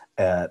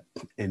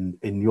 in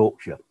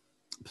Yorkshire.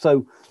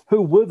 So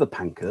who were the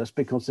Pankhursts?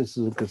 Because this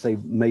is because they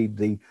made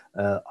the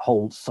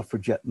whole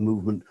suffragette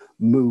movement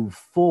move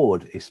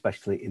forward,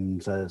 especially in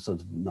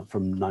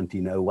from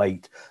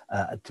 1908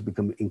 to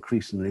become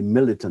increasingly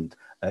militant,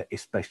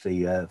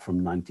 especially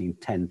from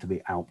 1910 to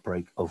the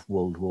outbreak of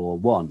World War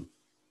I.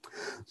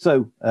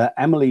 So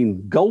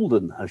Emmeline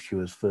Golden, as she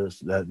was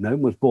first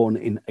known, was born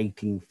in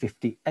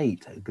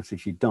 1858 because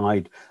she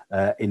died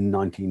in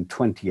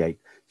 1928.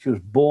 She was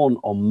born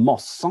on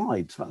Moss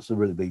Side, so that's a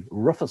really big,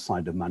 rougher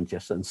side of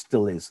Manchester, and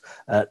still is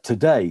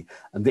today,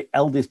 and the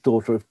eldest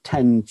daughter of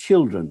 10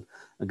 children.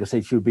 Like I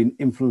say, she had been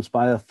influenced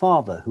by her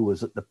father, who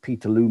was at the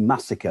Peterloo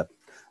Massacre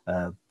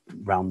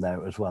around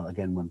there as well,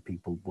 again, when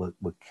people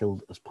were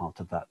killed as part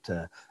of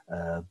that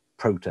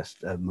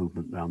protest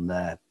movement around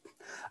there.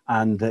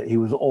 And he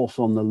was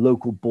also on the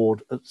local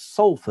board at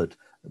Salford,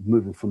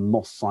 moving from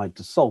Moss Side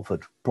to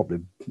Salford, probably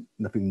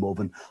nothing more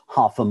than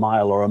half a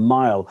mile or a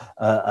mile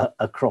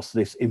across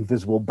this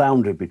invisible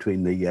boundary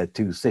between the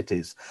two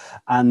cities.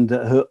 And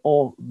her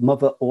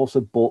mother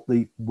also bought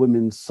the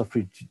Women's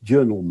Suffrage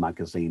Journal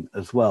magazine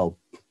as well.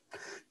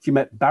 She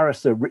met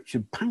barrister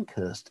Richard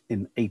Pankhurst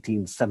in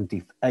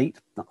 1878.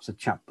 That's a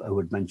chap who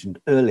had mentioned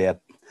earlier.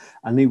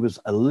 And he was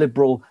a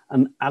liberal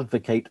and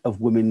advocate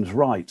of women's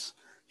rights.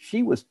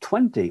 She was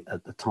 20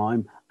 at the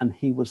time and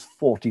he was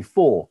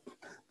 44.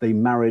 They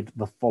married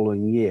the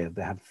following year.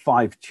 They had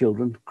 5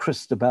 children.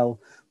 Christabel,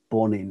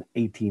 born in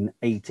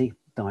 1880,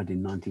 died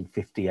in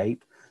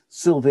 1958.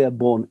 Sylvia,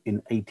 born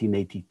in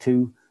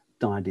 1882,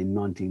 died in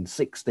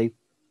 1960.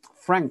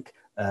 Frank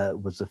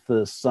was the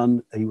first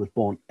son. He was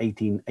born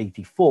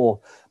 1884,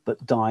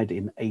 but died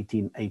in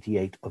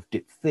 1888 of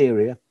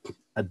diphtheria.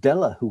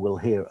 Adela, who we'll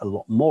hear a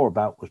lot more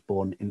about, was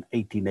born in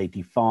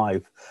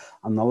 1885.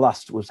 And the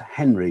last was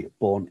Henry,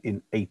 born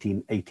in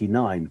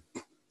 1889.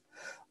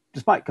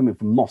 despite coming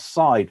from Moss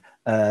Side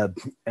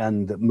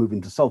and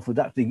moving to Salford,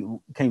 actually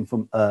came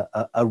from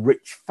a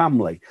rich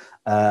family.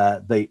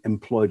 They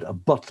employed a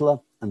butler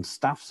and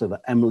staff so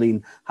that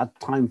Emmeline had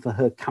time for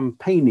her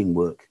campaigning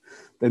work.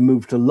 They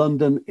moved to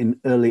London in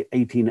early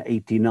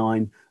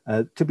 1889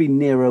 to be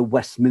nearer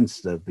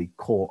Westminster, the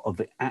core of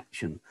the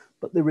action,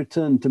 but they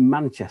returned to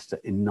Manchester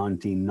in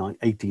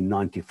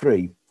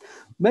 1893,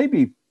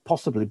 maybe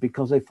possibly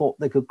because they thought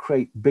they could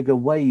create bigger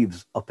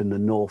waves up in the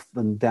north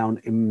than down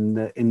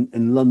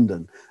in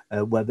London,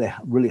 where they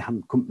really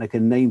couldn't make a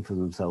name for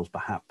themselves,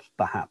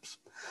 perhaps.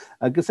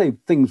 I could say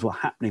things were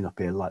happening up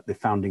here, like the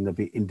founding of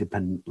the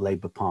Independent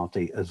Labour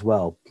Party as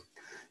well.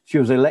 She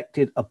was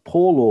elected a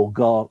Poor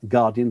Law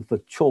Guardian for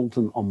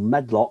Chorlton on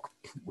Medlock,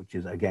 which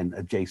is again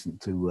adjacent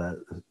to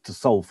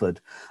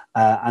Salford,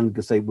 and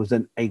was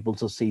then able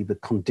to see the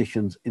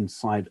conditions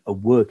inside a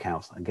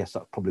workhouse. I guess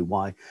that's probably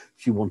why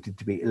she wanted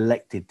to be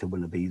elected to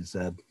one of these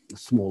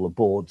smaller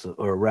boards that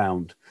are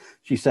around.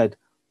 She said,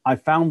 "I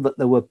found that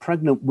there were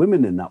pregnant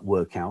women in that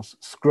workhouse,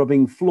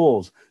 scrubbing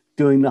floors,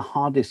 doing the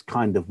hardest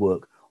kind of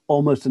work,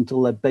 almost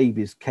until their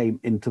babies came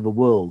into the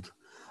world.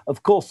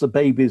 Of course, the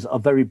babies are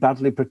very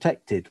badly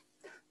protected.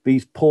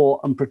 These poor,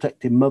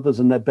 unprotected mothers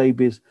and their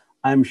babies,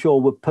 I am sure,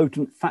 were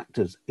potent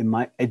factors in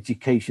my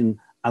education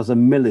as a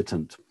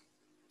militant."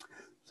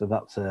 So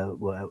that's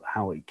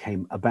how it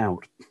came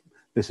about.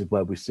 This is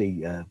where we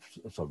see,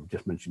 sort of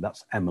just mentioned,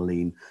 that's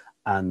Emmeline,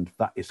 and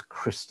that is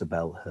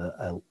Christabel,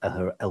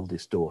 her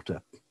eldest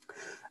daughter.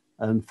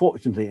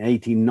 Unfortunately, in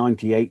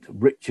 1898,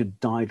 Richard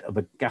died of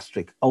a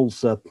gastric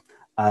ulcer,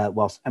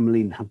 whilst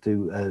Emmeline had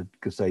to,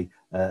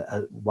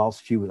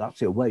 whilst she was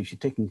actually away,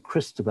 she'd taken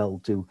Christabel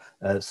to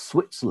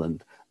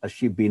Switzerland as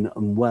she'd been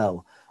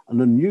unwell,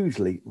 and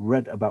unusually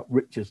read about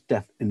Richard's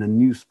death in a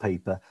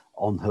newspaper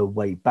on her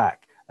way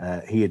back.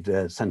 He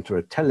had sent her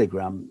a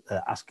telegram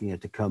asking her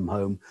to come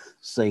home,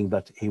 saying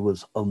that he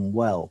was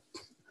unwell,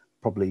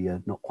 probably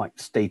not quite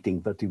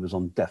stating that he was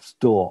on death's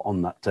door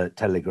on that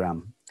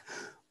telegram.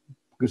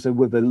 So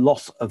with the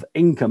loss of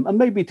income, and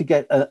maybe to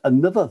get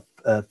another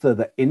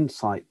further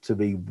insight to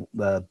the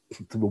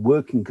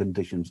working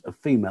conditions of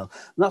female.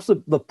 And that's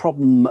the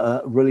problem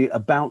really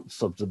about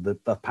sort of the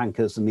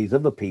Pankhurst and these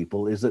other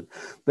people, is that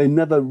they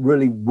never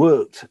really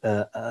worked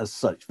as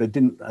such. They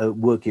didn't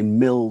work in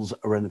mills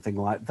or anything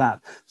like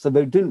that. So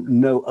they didn't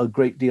know a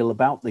great deal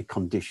about the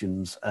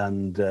conditions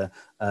and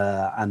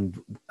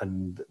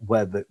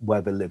where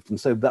they lived. And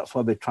so that's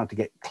why they tried to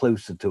get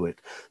closer to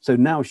it. So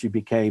now she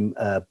became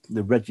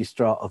the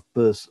Registrar of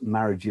Births,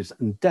 Marriages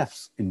and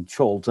Deaths in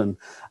Chorlton.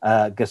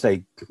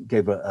 They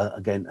gave her,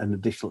 again, an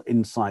additional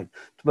insight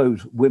to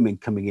those women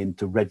coming in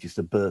to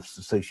register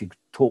births so she could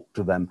talk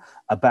to them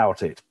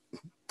about it.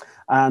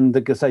 And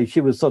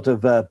she was sort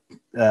of,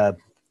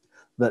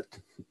 that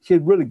she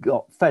really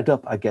got fed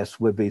up, I guess,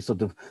 with the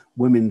sort of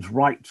women's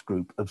rights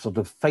group of sort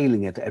of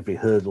failing at every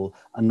hurdle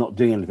and not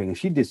doing anything. And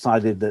she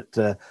decided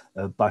that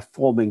by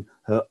forming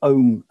her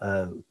own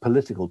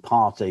political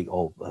party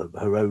or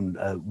her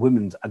own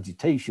women's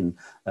agitation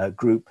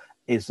group,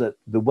 is that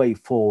the way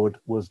forward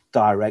was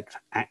direct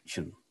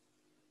action.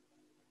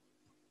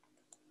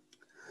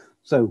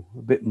 So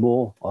a bit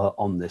more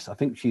on this. I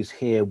think she's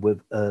here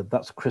with,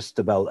 that's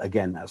Christabel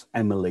again, that's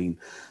Emmeline.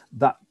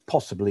 That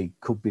possibly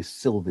could be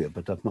Sylvia,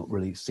 but I've not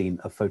really seen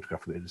a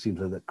photograph of it. It seems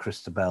like that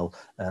Christabel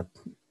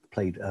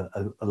played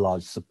a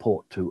large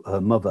support to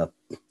her mother.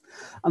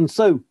 And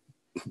so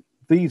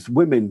these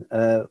women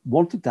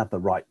wanted to have the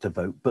right to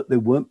vote, but they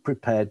weren't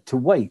prepared to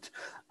wait.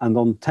 And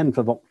on 10th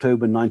of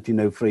October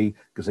 1903,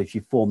 she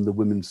formed the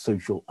Women's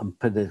Social and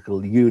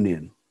Political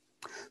Union.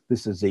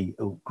 This is a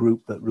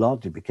group that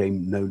largely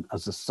became known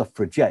as the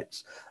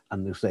Suffragettes,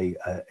 and they say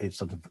it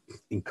sort of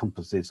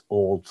encompasses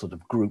all sort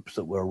of groups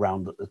that were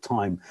around at the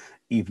time,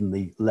 even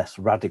the less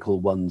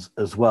radical ones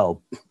as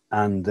well.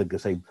 And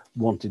they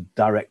wanted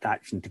direct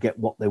action to get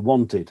what they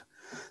wanted.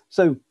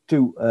 So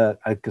to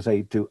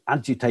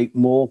agitate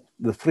more,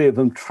 the three of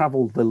them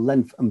travelled the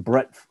length and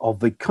breadth of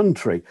the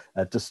country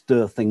to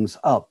stir things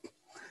up.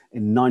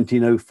 In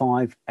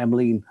 1905,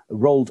 Emmeline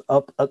rolled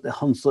up at the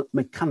Hunslet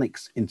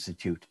Mechanics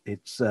Institute.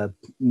 It's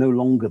no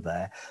longer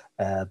there.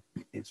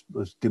 It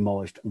was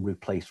demolished and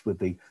replaced with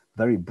the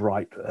very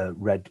bright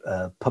red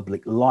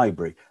public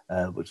library,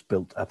 which was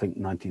built, I think,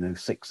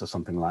 1906 or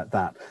something like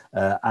that.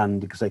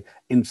 And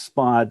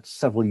inspired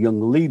several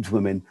young Leeds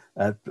women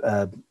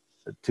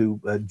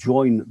to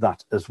join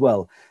that as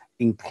well,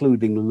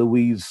 including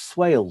Louise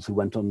Swales, who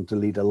went on to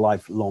lead a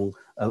lifelong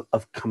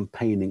of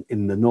campaigning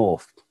in the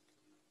north.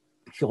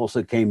 She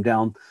also came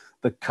down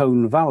the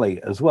Colne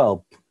Valley as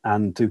well,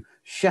 and to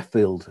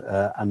Sheffield,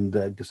 and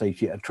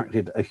she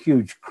attracted a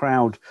huge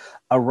crowd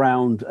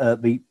around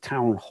the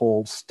town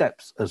hall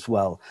steps as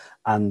well,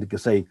 and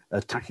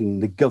attacking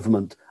the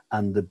government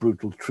and the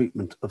brutal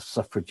treatment of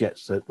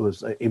suffragettes that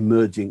was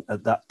emerging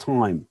at that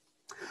time.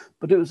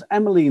 But it was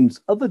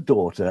Emmeline's other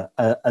daughter,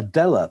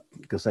 Adela,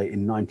 because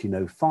in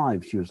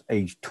 1905, she was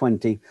aged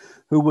 20,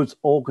 who was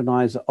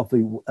organiser of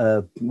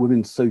the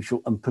Women's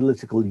Social and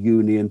Political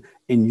Union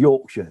in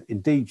Yorkshire.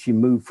 Indeed, she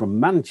moved from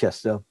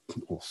Manchester,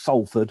 or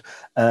Salford,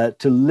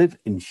 to live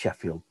in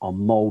Sheffield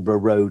on Marlborough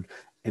Road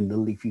in the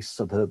leafy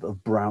suburb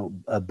of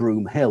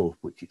Broom Hill,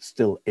 which it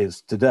still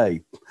is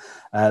today.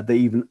 They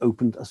even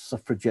opened a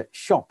suffragette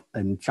shop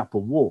in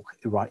Chapel Walk,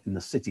 right in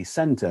the city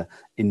centre,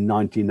 in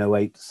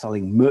 1908,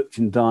 selling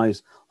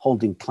merchandise,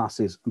 holding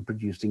classes and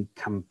producing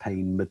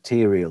campaign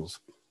materials.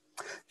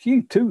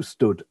 She too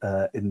stood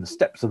in the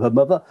steps of her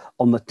mother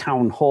on the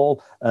town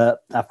hall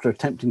after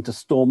attempting to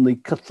storm the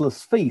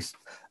Cutler's Feast.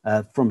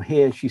 From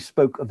here, she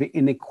spoke of the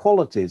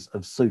inequalities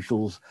of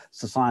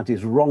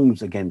society's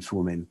wrongs against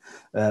women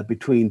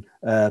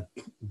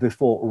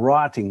before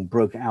rioting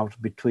broke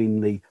out between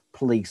the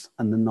police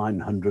and the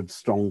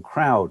 900-strong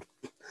crowd.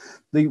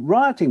 The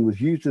rioting was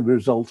usually the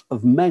result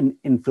of men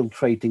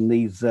infiltrating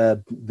these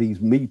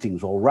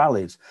meetings or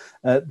rallies.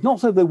 Not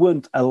so they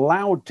weren't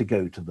allowed to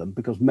go to them,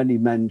 because many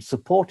men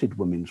supported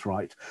women's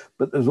rights,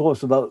 but there's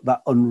also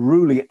that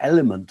unruly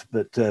element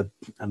that,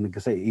 and like I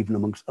say, even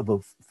amongst other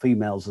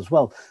females as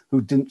well,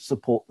 who didn't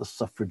support the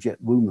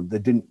suffragette movement. They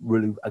didn't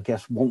really, I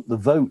guess, want the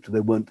vote.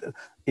 They weren't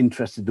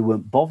interested, they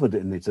weren't bothered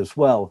in it as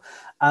well.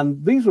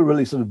 And these were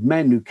really sort of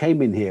men who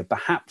came in here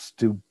perhaps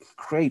to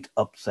create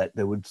upset.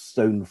 They would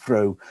stone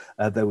throw,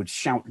 they would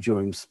shout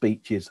during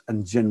speeches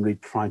and generally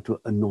try to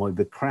annoy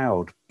the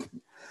crowd.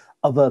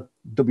 Other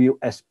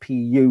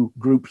WSPU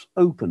groups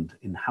opened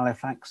in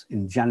Halifax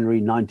in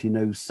January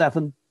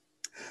 1907.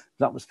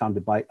 That was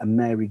founded by a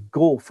Mary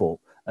Gawthorpe.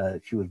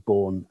 She was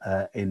born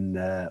in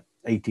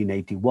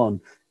 1881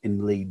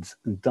 in Leeds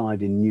and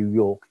died in New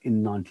York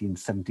in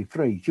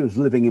 1973. She was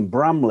living in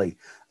Bramley,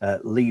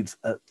 Leeds,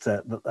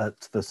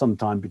 for some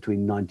time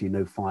between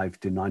 1905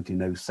 to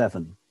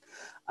 1907,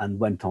 and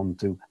went on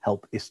to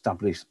help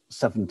establish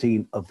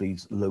 17 of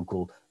these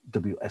local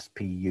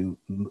WSPU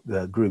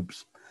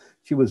groups.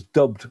 She was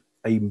dubbed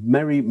a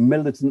merry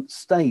militant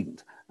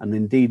saint, and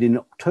indeed in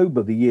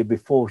October the year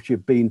before, she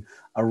had been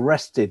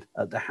arrested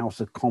at the House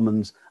of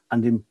Commons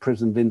and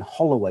imprisoned in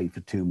Holloway for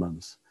 2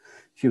 months.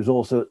 She was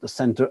also at the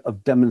centre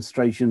of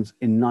demonstrations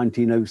in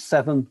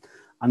 1907,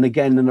 and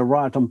again in a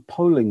riot on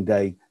polling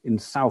day in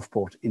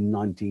Southport in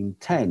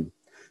 1910.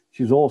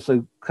 She was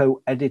also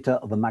co-editor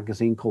of a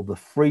magazine called The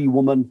Free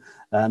Woman,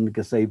 and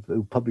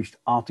who published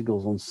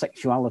articles on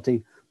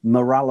sexuality,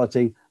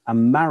 morality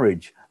and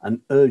marriage,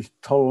 and urged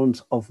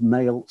tolerance of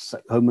male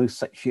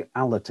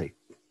homosexuality.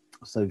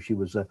 So she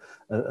was a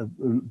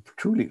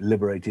truly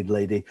liberated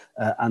lady,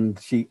 and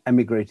she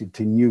emigrated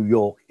to New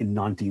York in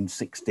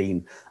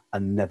 1916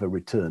 and never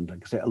returned.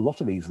 Like I say, a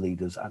lot of these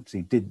leaders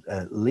actually did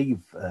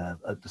leave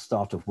at the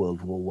start of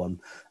World War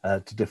I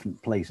to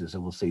different places.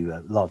 And we'll see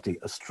largely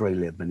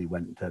Australia many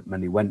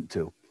went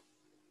to.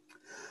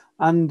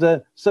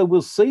 And so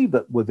we'll see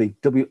that with the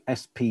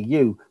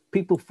WSPU,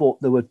 people thought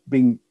they were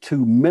being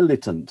too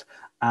militant.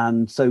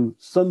 And so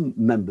some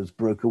members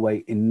broke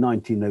away in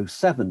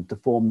 1907 to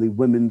form the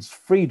Women's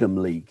Freedom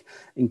League,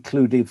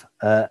 including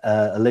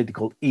a lady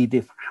called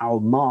Edith Howe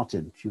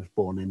Martin. She was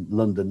born in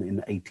London in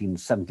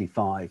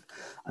 1875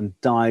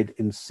 and died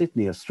in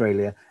Sydney,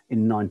 Australia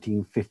in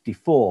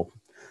 1954.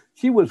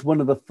 She was one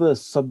of the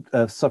first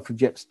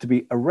suffragettes to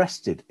be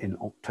arrested in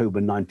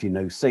October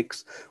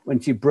 1906 when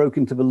she broke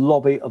into the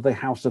lobby of the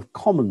House of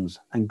Commons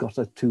and got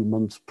a 2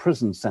 months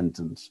prison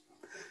sentence.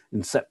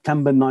 In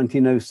September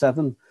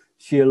 1907,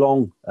 she,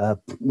 along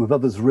with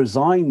others,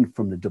 resigned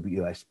from the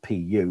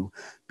WSPU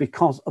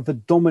because of the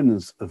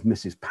dominance of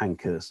Mrs.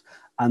 Pankhurst,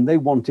 and they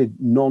wanted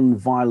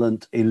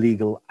non-violent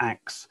illegal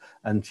acts.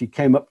 And she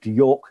came up to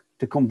York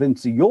to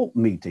convince the York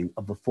meeting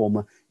of the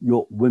former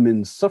York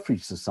Women's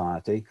Suffrage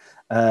Society,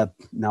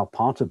 now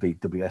part of the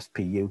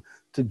WSPU,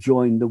 to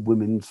join the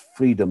Women's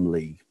Freedom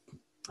League.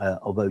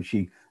 Although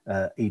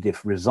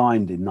Edith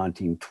resigned in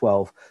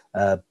 1912,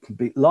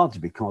 largely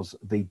because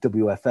the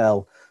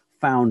WFL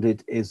found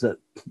it is that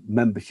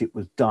membership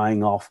was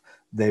dying off.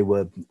 They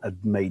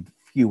had made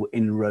few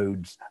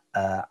inroads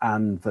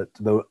and that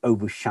they were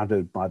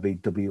overshadowed by the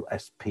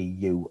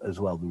WSPU as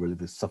well,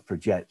 the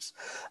suffragettes.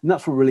 And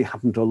that's what really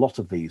happened to a lot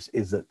of these,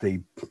 is that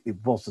it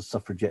was the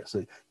suffragettes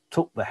that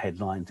took the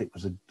headlines. It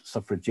was the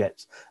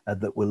suffragettes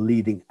that were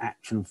leading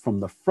action from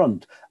the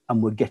front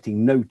and were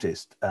getting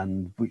noticed,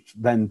 and which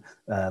then,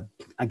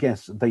 I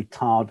guess, they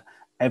tarred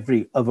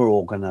every other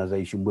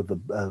organisation with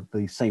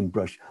the same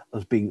brush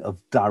as being of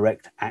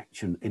direct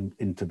action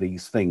into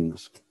these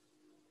things.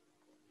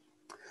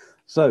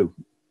 So,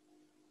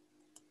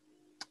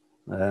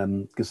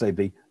 but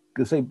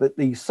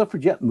the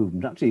suffragette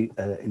movement actually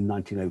in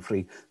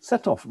 1903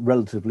 set off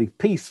relatively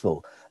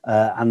peaceful,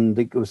 and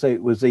it was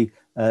the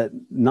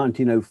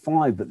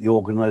 1905 that the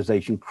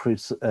organisation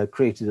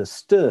created a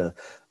stir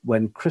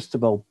when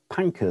Christabel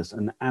Pankhurst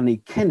and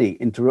Annie Kenney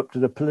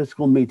interrupted a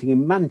political meeting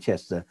in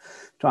Manchester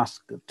to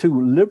ask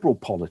two Liberal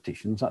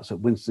politicians, that's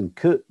Winston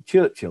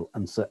Churchill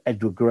and Sir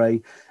Edward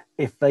Grey,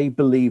 if they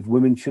believe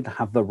women should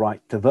have the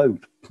right to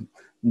vote.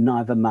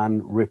 neither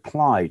man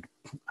replied.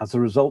 As a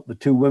result, the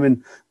two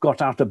women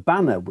got out a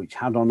banner which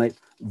had on it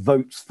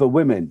 "Votes for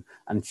Women"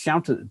 and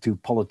shouted at the two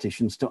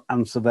politicians to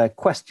answer their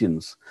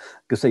questions.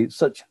 Because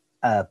such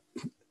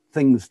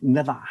things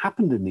never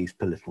happened in these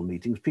political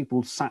meetings.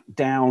 People sat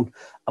down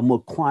and were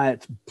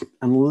quiet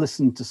and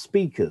listened to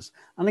speakers.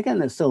 And again,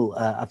 there's still,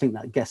 I think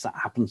that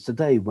happens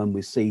today when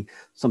we see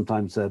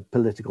sometimes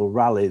political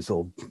rallies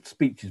or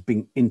speeches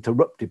being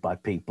interrupted by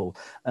people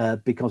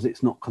because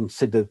it's not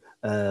considered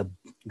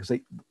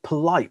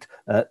polite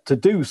to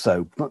do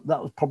so.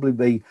 That was probably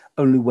the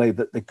only way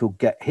that they could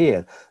get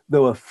here. They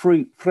were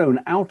thrown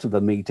out of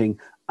the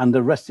meeting and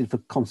arrested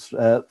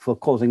for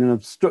causing an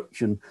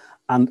obstruction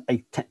and a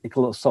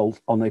technical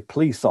assault on a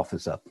police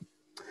officer.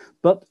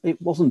 But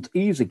it wasn't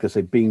easy because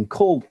they'd been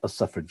called a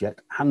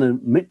suffragette. Hannah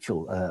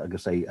Mitchell, I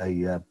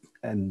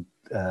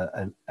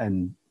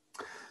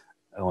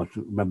want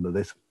to remember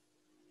this,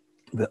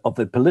 of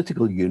the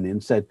political union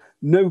said,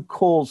 "No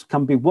cause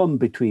can be won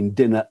between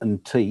dinner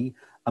and tea,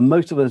 and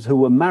most of us who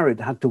were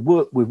married had to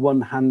work with one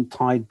hand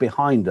tied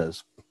behind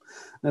us."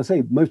 And I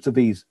say most of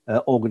these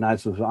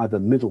organisers were either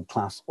middle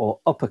class or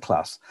upper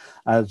class,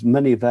 as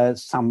many of their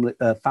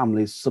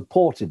families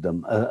supported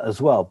them as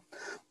well.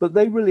 But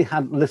they really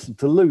had little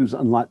to lose,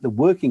 unlike the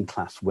working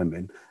class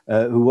women,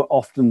 who were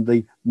often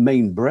the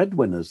main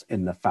breadwinners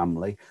in the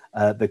family.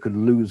 They could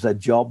lose their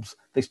jobs.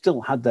 They still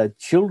had their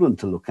children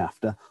to look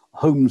after,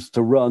 homes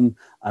to run,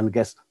 and I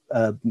guess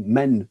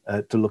men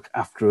to look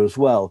after as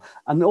well.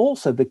 And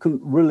also they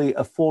couldn't really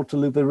afford to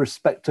lose the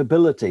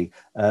respectability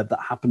that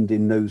happened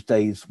in those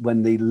days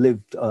when they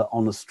lived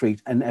on a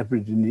street and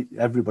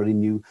everybody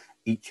knew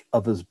each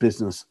other's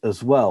business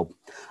as well.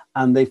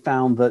 And they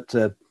found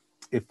that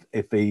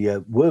if they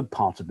were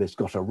part of this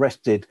got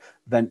arrested,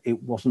 then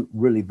it wasn't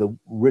really the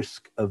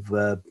risk of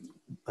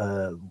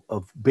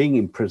being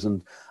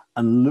imprisoned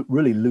and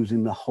really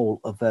losing the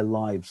whole of their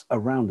lives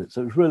around it.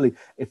 So it was really,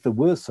 if there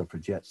were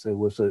suffragettes, it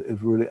was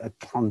really a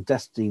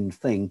clandestine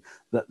thing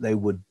that they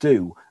would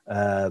do,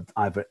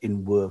 either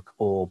in work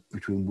or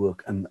between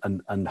work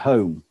and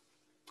home.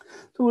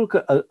 So we'll look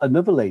at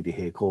another lady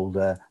here called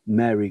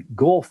Mary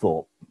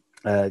Gawthorpe.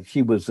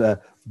 She was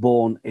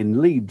born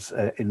in Leeds,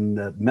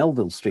 in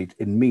Melville Street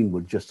in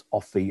Meanwood, just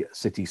off the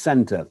city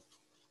centre.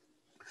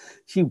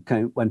 She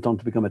went on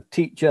to become a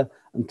teacher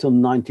until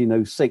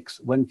 1906,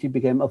 when she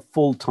became a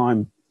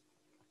full-time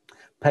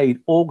paid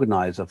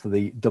organiser for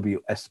the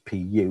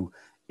WSPU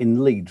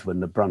in Leeds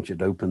when the branch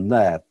had opened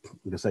there.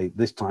 You can say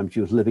this time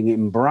she was living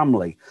in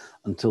Bramley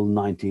until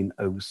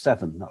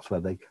 1907. That's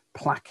where the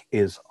plaque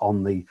is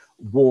on the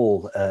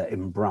wall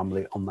in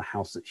Bramley on the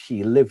house that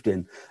she lived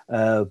in.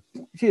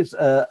 She is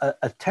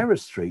a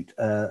terrace street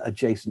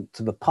adjacent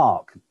to the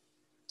park.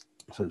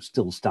 So it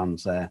still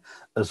stands there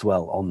as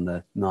well on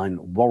the 9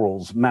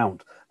 Worrells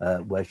Mount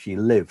where she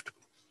lived.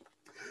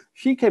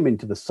 She came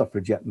into the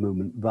suffragette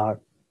movement via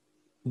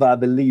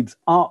the Leeds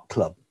Art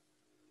Club.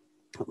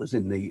 That was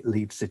in the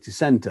Leeds city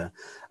centre.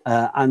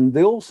 And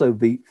they also,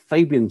 the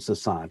Fabian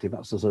Society,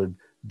 that's a sort of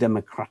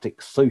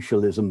democratic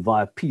socialism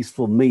via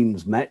peaceful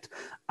means met,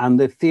 and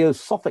the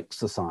Theosophic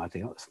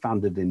Society, that was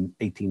founded in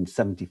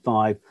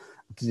 1875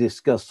 to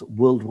discuss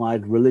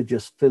worldwide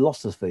religious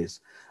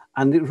philosophies.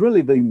 And it was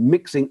really the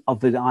mixing of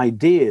the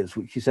ideas,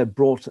 which he said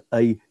brought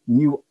a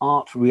new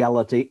art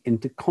reality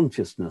into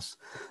consciousness.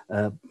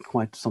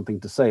 Quite something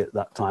to say at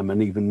that time,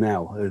 and even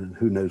now,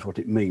 who knows what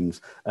it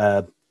means.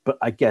 But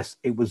I guess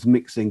it was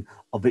mixing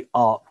of the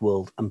art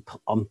world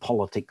and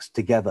politics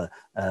together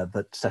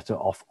that set her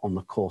off on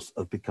the course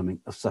of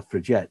becoming a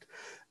suffragette.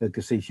 You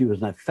can see she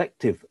was an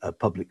effective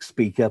public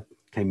speaker,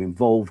 came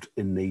involved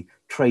in the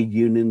trade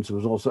unions,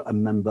 was also a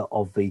member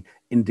of the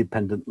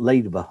Independent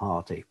Labour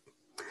Party.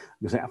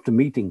 Because after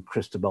meeting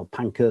Christabel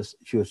Pankhurst,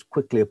 she was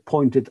quickly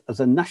appointed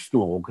as a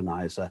national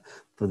organiser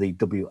for the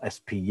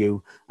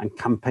WSPU and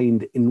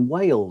campaigned in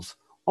Wales.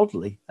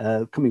 Oddly,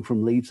 coming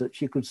from Leeds, that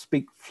she could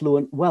speak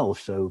fluent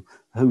Welsh, so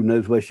who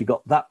knows where she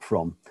got that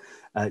from.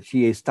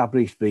 She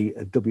established the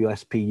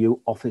WSPU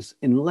office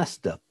in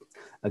Leicester.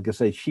 Like I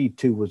say, she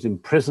too was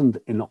imprisoned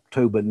in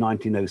October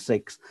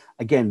 1906,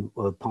 again,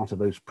 part of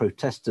those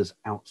protesters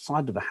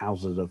outside of the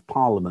Houses of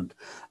Parliament,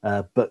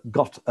 but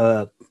got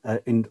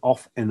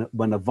off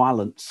when a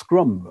violent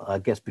scrum, I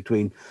guess,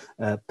 between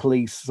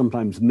police,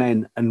 sometimes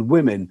men and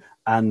women.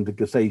 And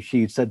like I say,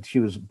 she said she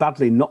was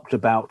badly knocked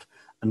about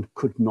and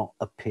could not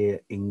appear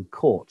in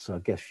court. So I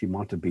guess she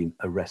might have been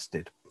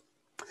arrested.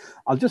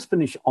 I'll just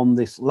finish on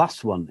this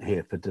last one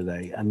here for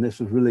today, and this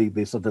was really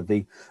the sort of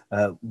the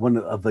one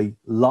of the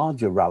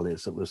larger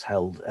rallies that was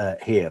held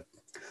here.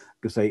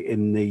 Because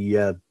in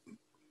the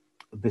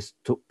this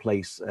took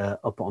place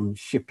up on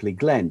Shipley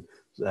Glen,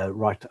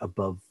 right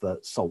above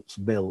Salt's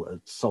Mill at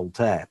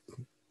Saltaire.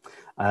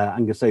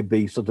 I'm going to say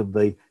the sort of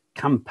the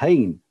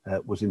campaign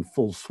was in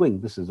full swing.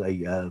 This is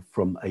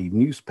from a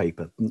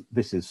newspaper.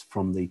 This is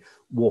from the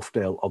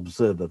Wharfdale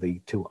Observer, the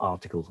two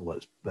articles. Well,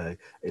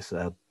 it's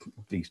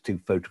these two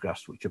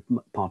photographs, which are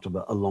part of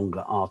a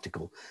longer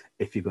article.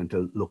 If you're going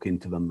to look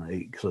into them,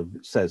 it sort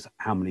of says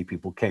how many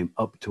people came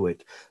up to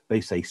it.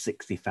 They say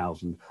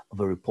 60,000.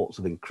 Other reports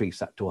have increased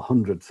that to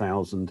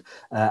 100,000.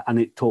 And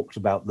it talks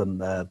about them,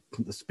 the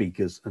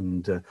speakers,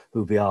 and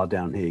who they are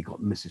down here. You've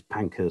got Mrs.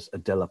 Pankhurst,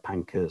 Adela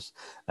Pankhurst.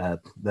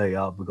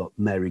 We've got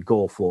Mary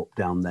Gawthorpe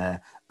down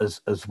there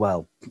as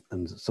well,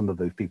 and some of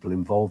those people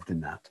involved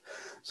in that.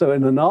 So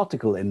in an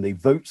article in the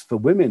Votes for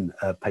Women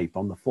paper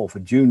on the 4th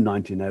of June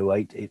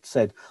 1908, it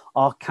said,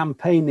 "Our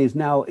campaign is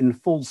now in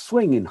full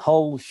swing in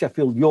Hull,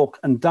 Sheffield, York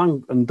and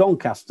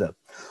Doncaster,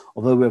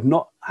 although we have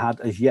not had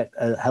as yet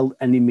held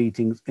any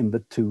meetings in the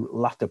two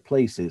latter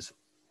places.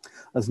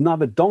 As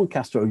neither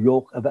Doncaster or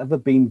York have ever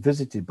been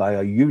visited by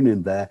a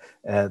union there,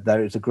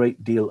 there is a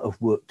great deal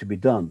of work to be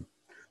done.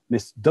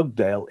 Miss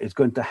Dugdale is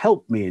going to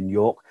help me in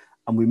York,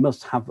 and we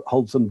must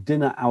hold some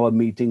dinner hour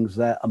meetings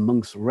there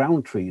amongst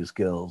Rowntree's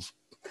girls,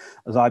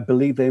 as I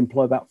believe they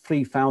employ about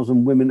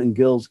 3,000 women and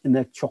girls in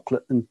their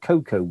chocolate and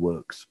cocoa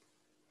works."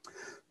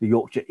 The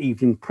Yorkshire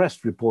Evening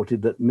Press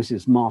reported that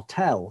Mrs.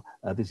 Martell,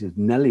 this is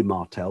Nellie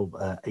Martell,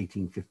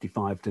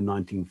 1855 to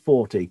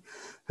 1940,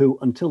 who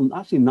until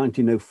actually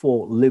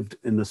 1904 lived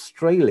in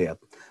Australia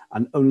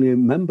and only a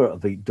member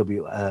of the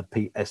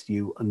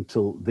WPSU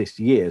until this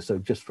year, so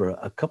just for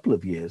a couple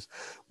of years,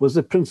 was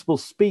the principal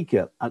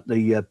speaker at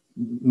the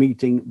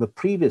meeting the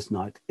previous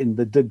night in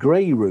the De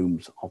Grey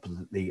Rooms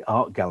opposite the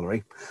art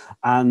gallery,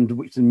 and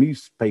which the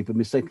newspaper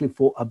mistakenly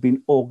thought had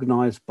been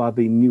organised by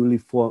the newly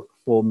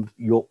formed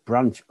York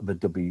branch of the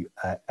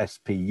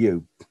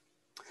WSPU.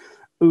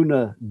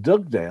 Una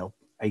Dugdale,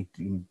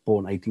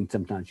 born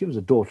 1879, she was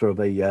a daughter of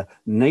a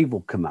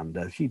naval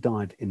commander. She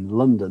died in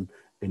London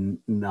in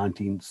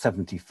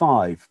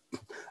 1975.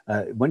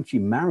 When she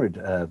married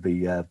in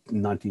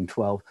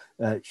 1912,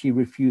 she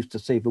refused to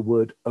say the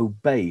word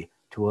obey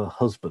to her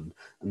husband,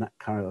 and that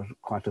carried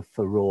quite a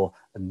furore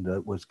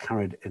and was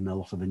carried in a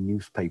lot of the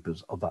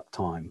newspapers of that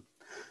time.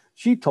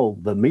 She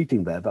told the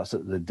meeting there, that's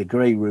at the De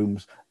Grey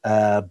Rooms,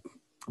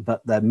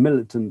 that their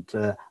militant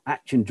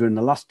action during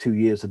the last 2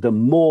 years had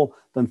done more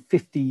than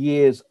 50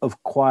 years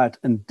of quiet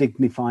and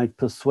dignified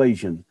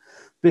persuasion.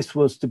 This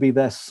was to be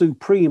their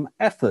supreme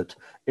effort.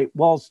 It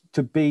was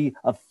to be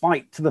a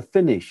fight to the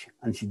finish,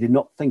 and she did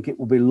not think it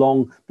would be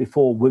long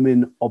before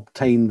women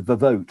obtained the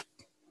vote.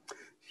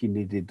 She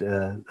needed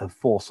a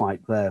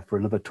foresight there for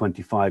another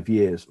 25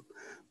 years.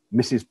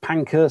 Mrs.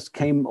 Pankhurst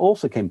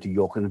also came to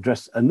York and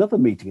addressed another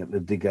meeting at the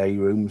De Grey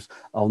Rooms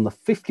on the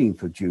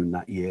 15th of June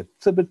that year.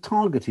 So they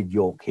targeted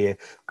York here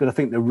because I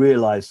think they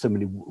realised so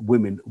many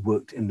women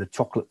worked in the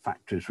chocolate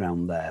factories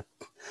around there.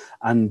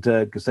 And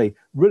because they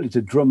really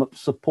to drum up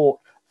support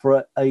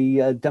for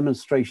a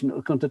demonstration that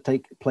was going to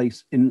take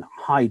place in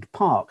Hyde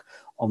Park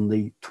on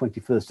the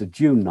 21st of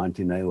June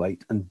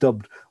 1908 and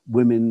dubbed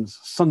Women's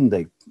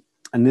Sunday.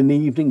 And in the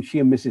evening, she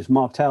and Mrs.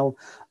 Martell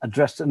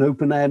addressed an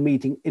open-air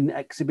meeting in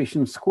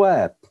Exhibition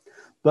Square.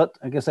 But,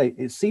 like I say,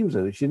 it seems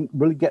though she didn't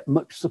really get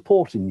much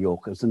support in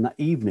York, as in that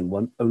evening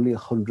when only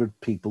 100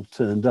 people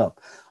turned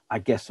up. I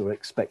guess they were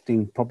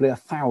expecting probably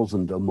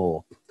 1,000 or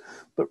more.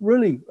 But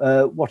really,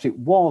 what it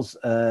was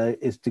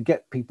is to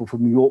get people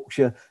from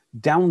Yorkshire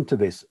down to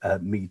this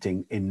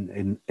meeting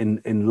in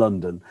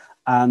London.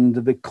 And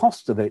the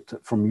cost of it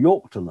from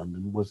York to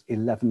London was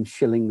 11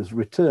 shillings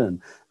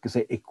return, because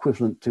they're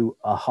equivalent to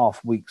a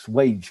half week's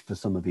wage for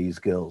some of these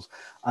girls.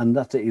 And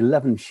that's at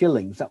 11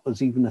 shillings, that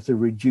was even at a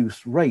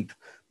reduced rate,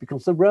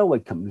 because the railway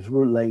companies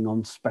were laying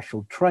on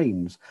special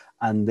trains,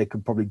 and they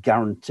could probably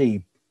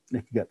guarantee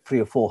they could get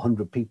 300 or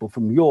 400 people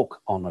from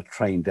York on a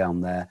train down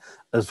there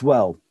as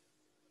well.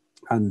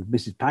 And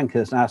Mrs.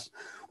 Pankhurst asked,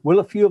 "Will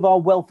a few of our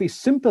wealthy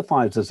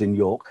sympathisers in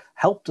York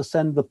help to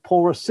send the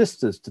poorer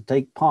sisters to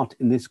take part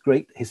in this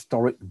great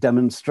historic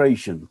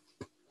demonstration?"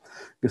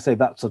 You say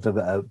that sort of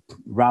a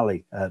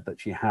rally that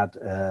she had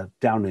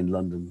down in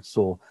London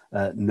saw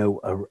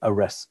no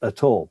arrests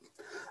at all.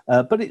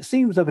 But it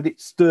seems that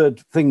it stirred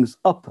things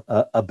up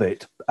a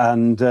bit,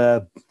 and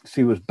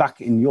she was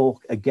back in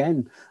York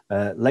again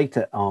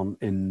later on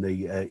in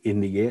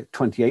the year,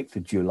 28th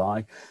of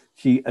July.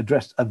 She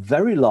addressed a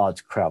very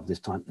large crowd this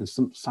time in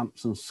St.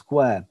 Sampson's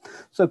Square.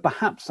 So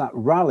perhaps that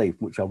rally,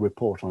 which I'll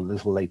report on a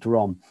little later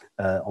on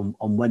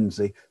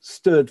Wednesday,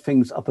 stirred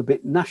things up a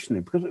bit nationally,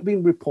 because it had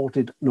been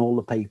reported in all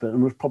the paper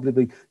and was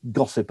probably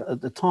gossip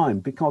at the time,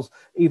 because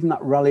even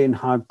that rally in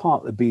Hyde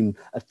Park had been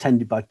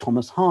attended by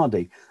Thomas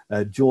Hardy,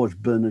 George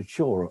Bernard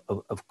Shaw,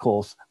 of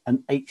course,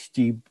 and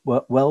H.G.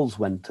 Wells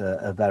went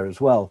there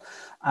as well.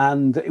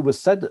 And it was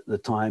said at the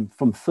time,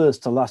 from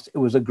first to last, it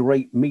was a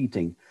great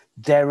meeting,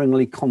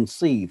 daringly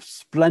conceived,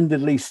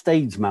 splendidly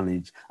stage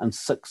managed and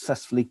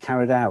successfully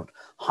carried out.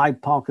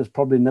 Hyde Park has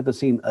probably never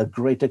seen a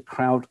greater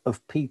crowd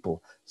of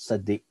people,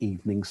 said the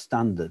Evening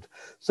Standard.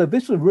 So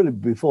this was really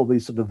before the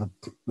sort of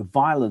the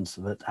violence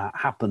that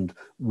happened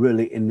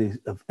really in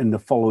the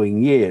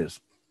following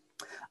years.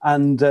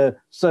 And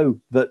so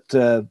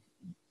that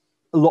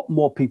a lot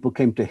more people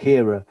came to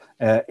hear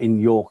her in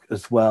York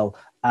as well,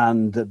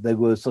 and they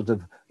were sort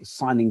of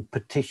signing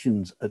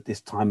petitions at this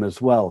time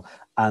as well,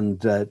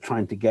 and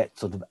trying to get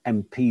sort of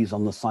MPs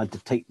on the side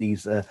to take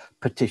these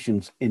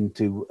petitions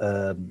into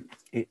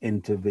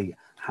the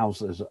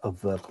Houses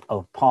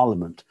of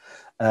Parliament.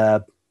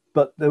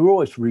 But they were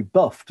always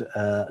rebuffed.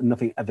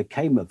 Nothing ever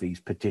came of these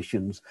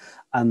petitions,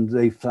 and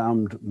they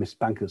found, Miss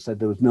Pankhurst said,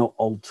 there was no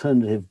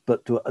alternative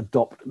but to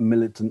adopt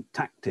militant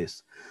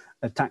tactics.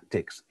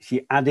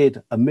 She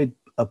added, amid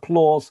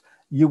applause,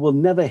 "You will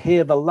never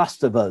hear the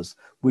last of us.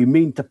 We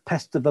mean to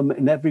pester them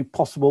in every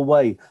possible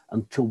way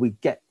until we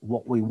get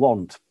what we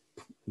want."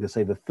 I'm going to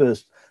say the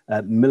first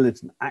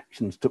militant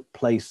actions took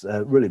place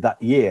really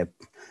that year.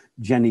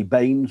 Jenny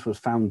Baines was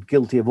found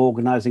guilty of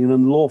organising an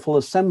unlawful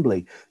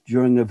assembly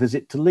during a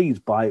visit to Leeds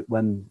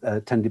when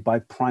attended by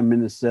Prime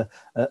Minister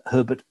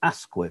Herbert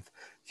Asquith.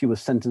 She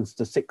was sentenced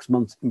to 6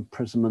 months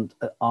imprisonment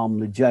at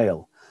Armley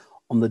Jail.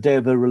 On the day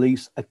of her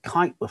release, a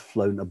kite was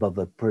flown above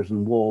the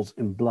prison walls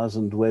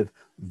emblazoned with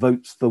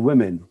 "Votes for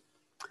Women."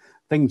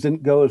 Things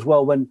didn't go as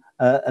well when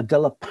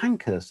Adela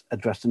Pankhurst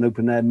addressed an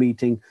open-air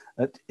meeting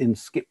in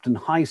Skipton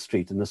High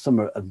Street in the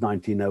summer of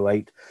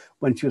 1908,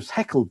 when she was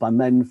heckled by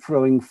men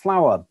throwing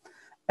flour.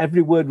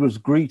 Every word was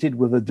greeted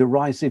with a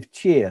derisive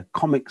cheer,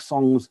 comic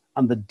songs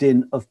and the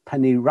din of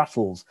penny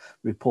rattles,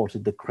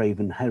 reported the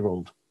Craven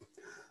Herald.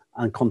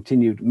 And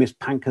continued, Miss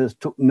Pankhurst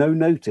took no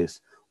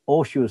notice.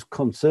 All she was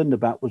concerned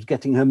about was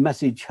getting her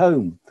message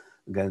home,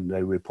 again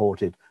they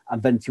reported,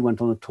 and then she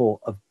went on a tour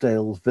of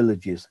Dale's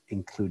villages,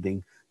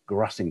 including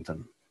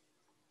Grassington.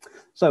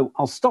 So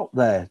I'll stop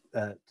there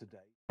today.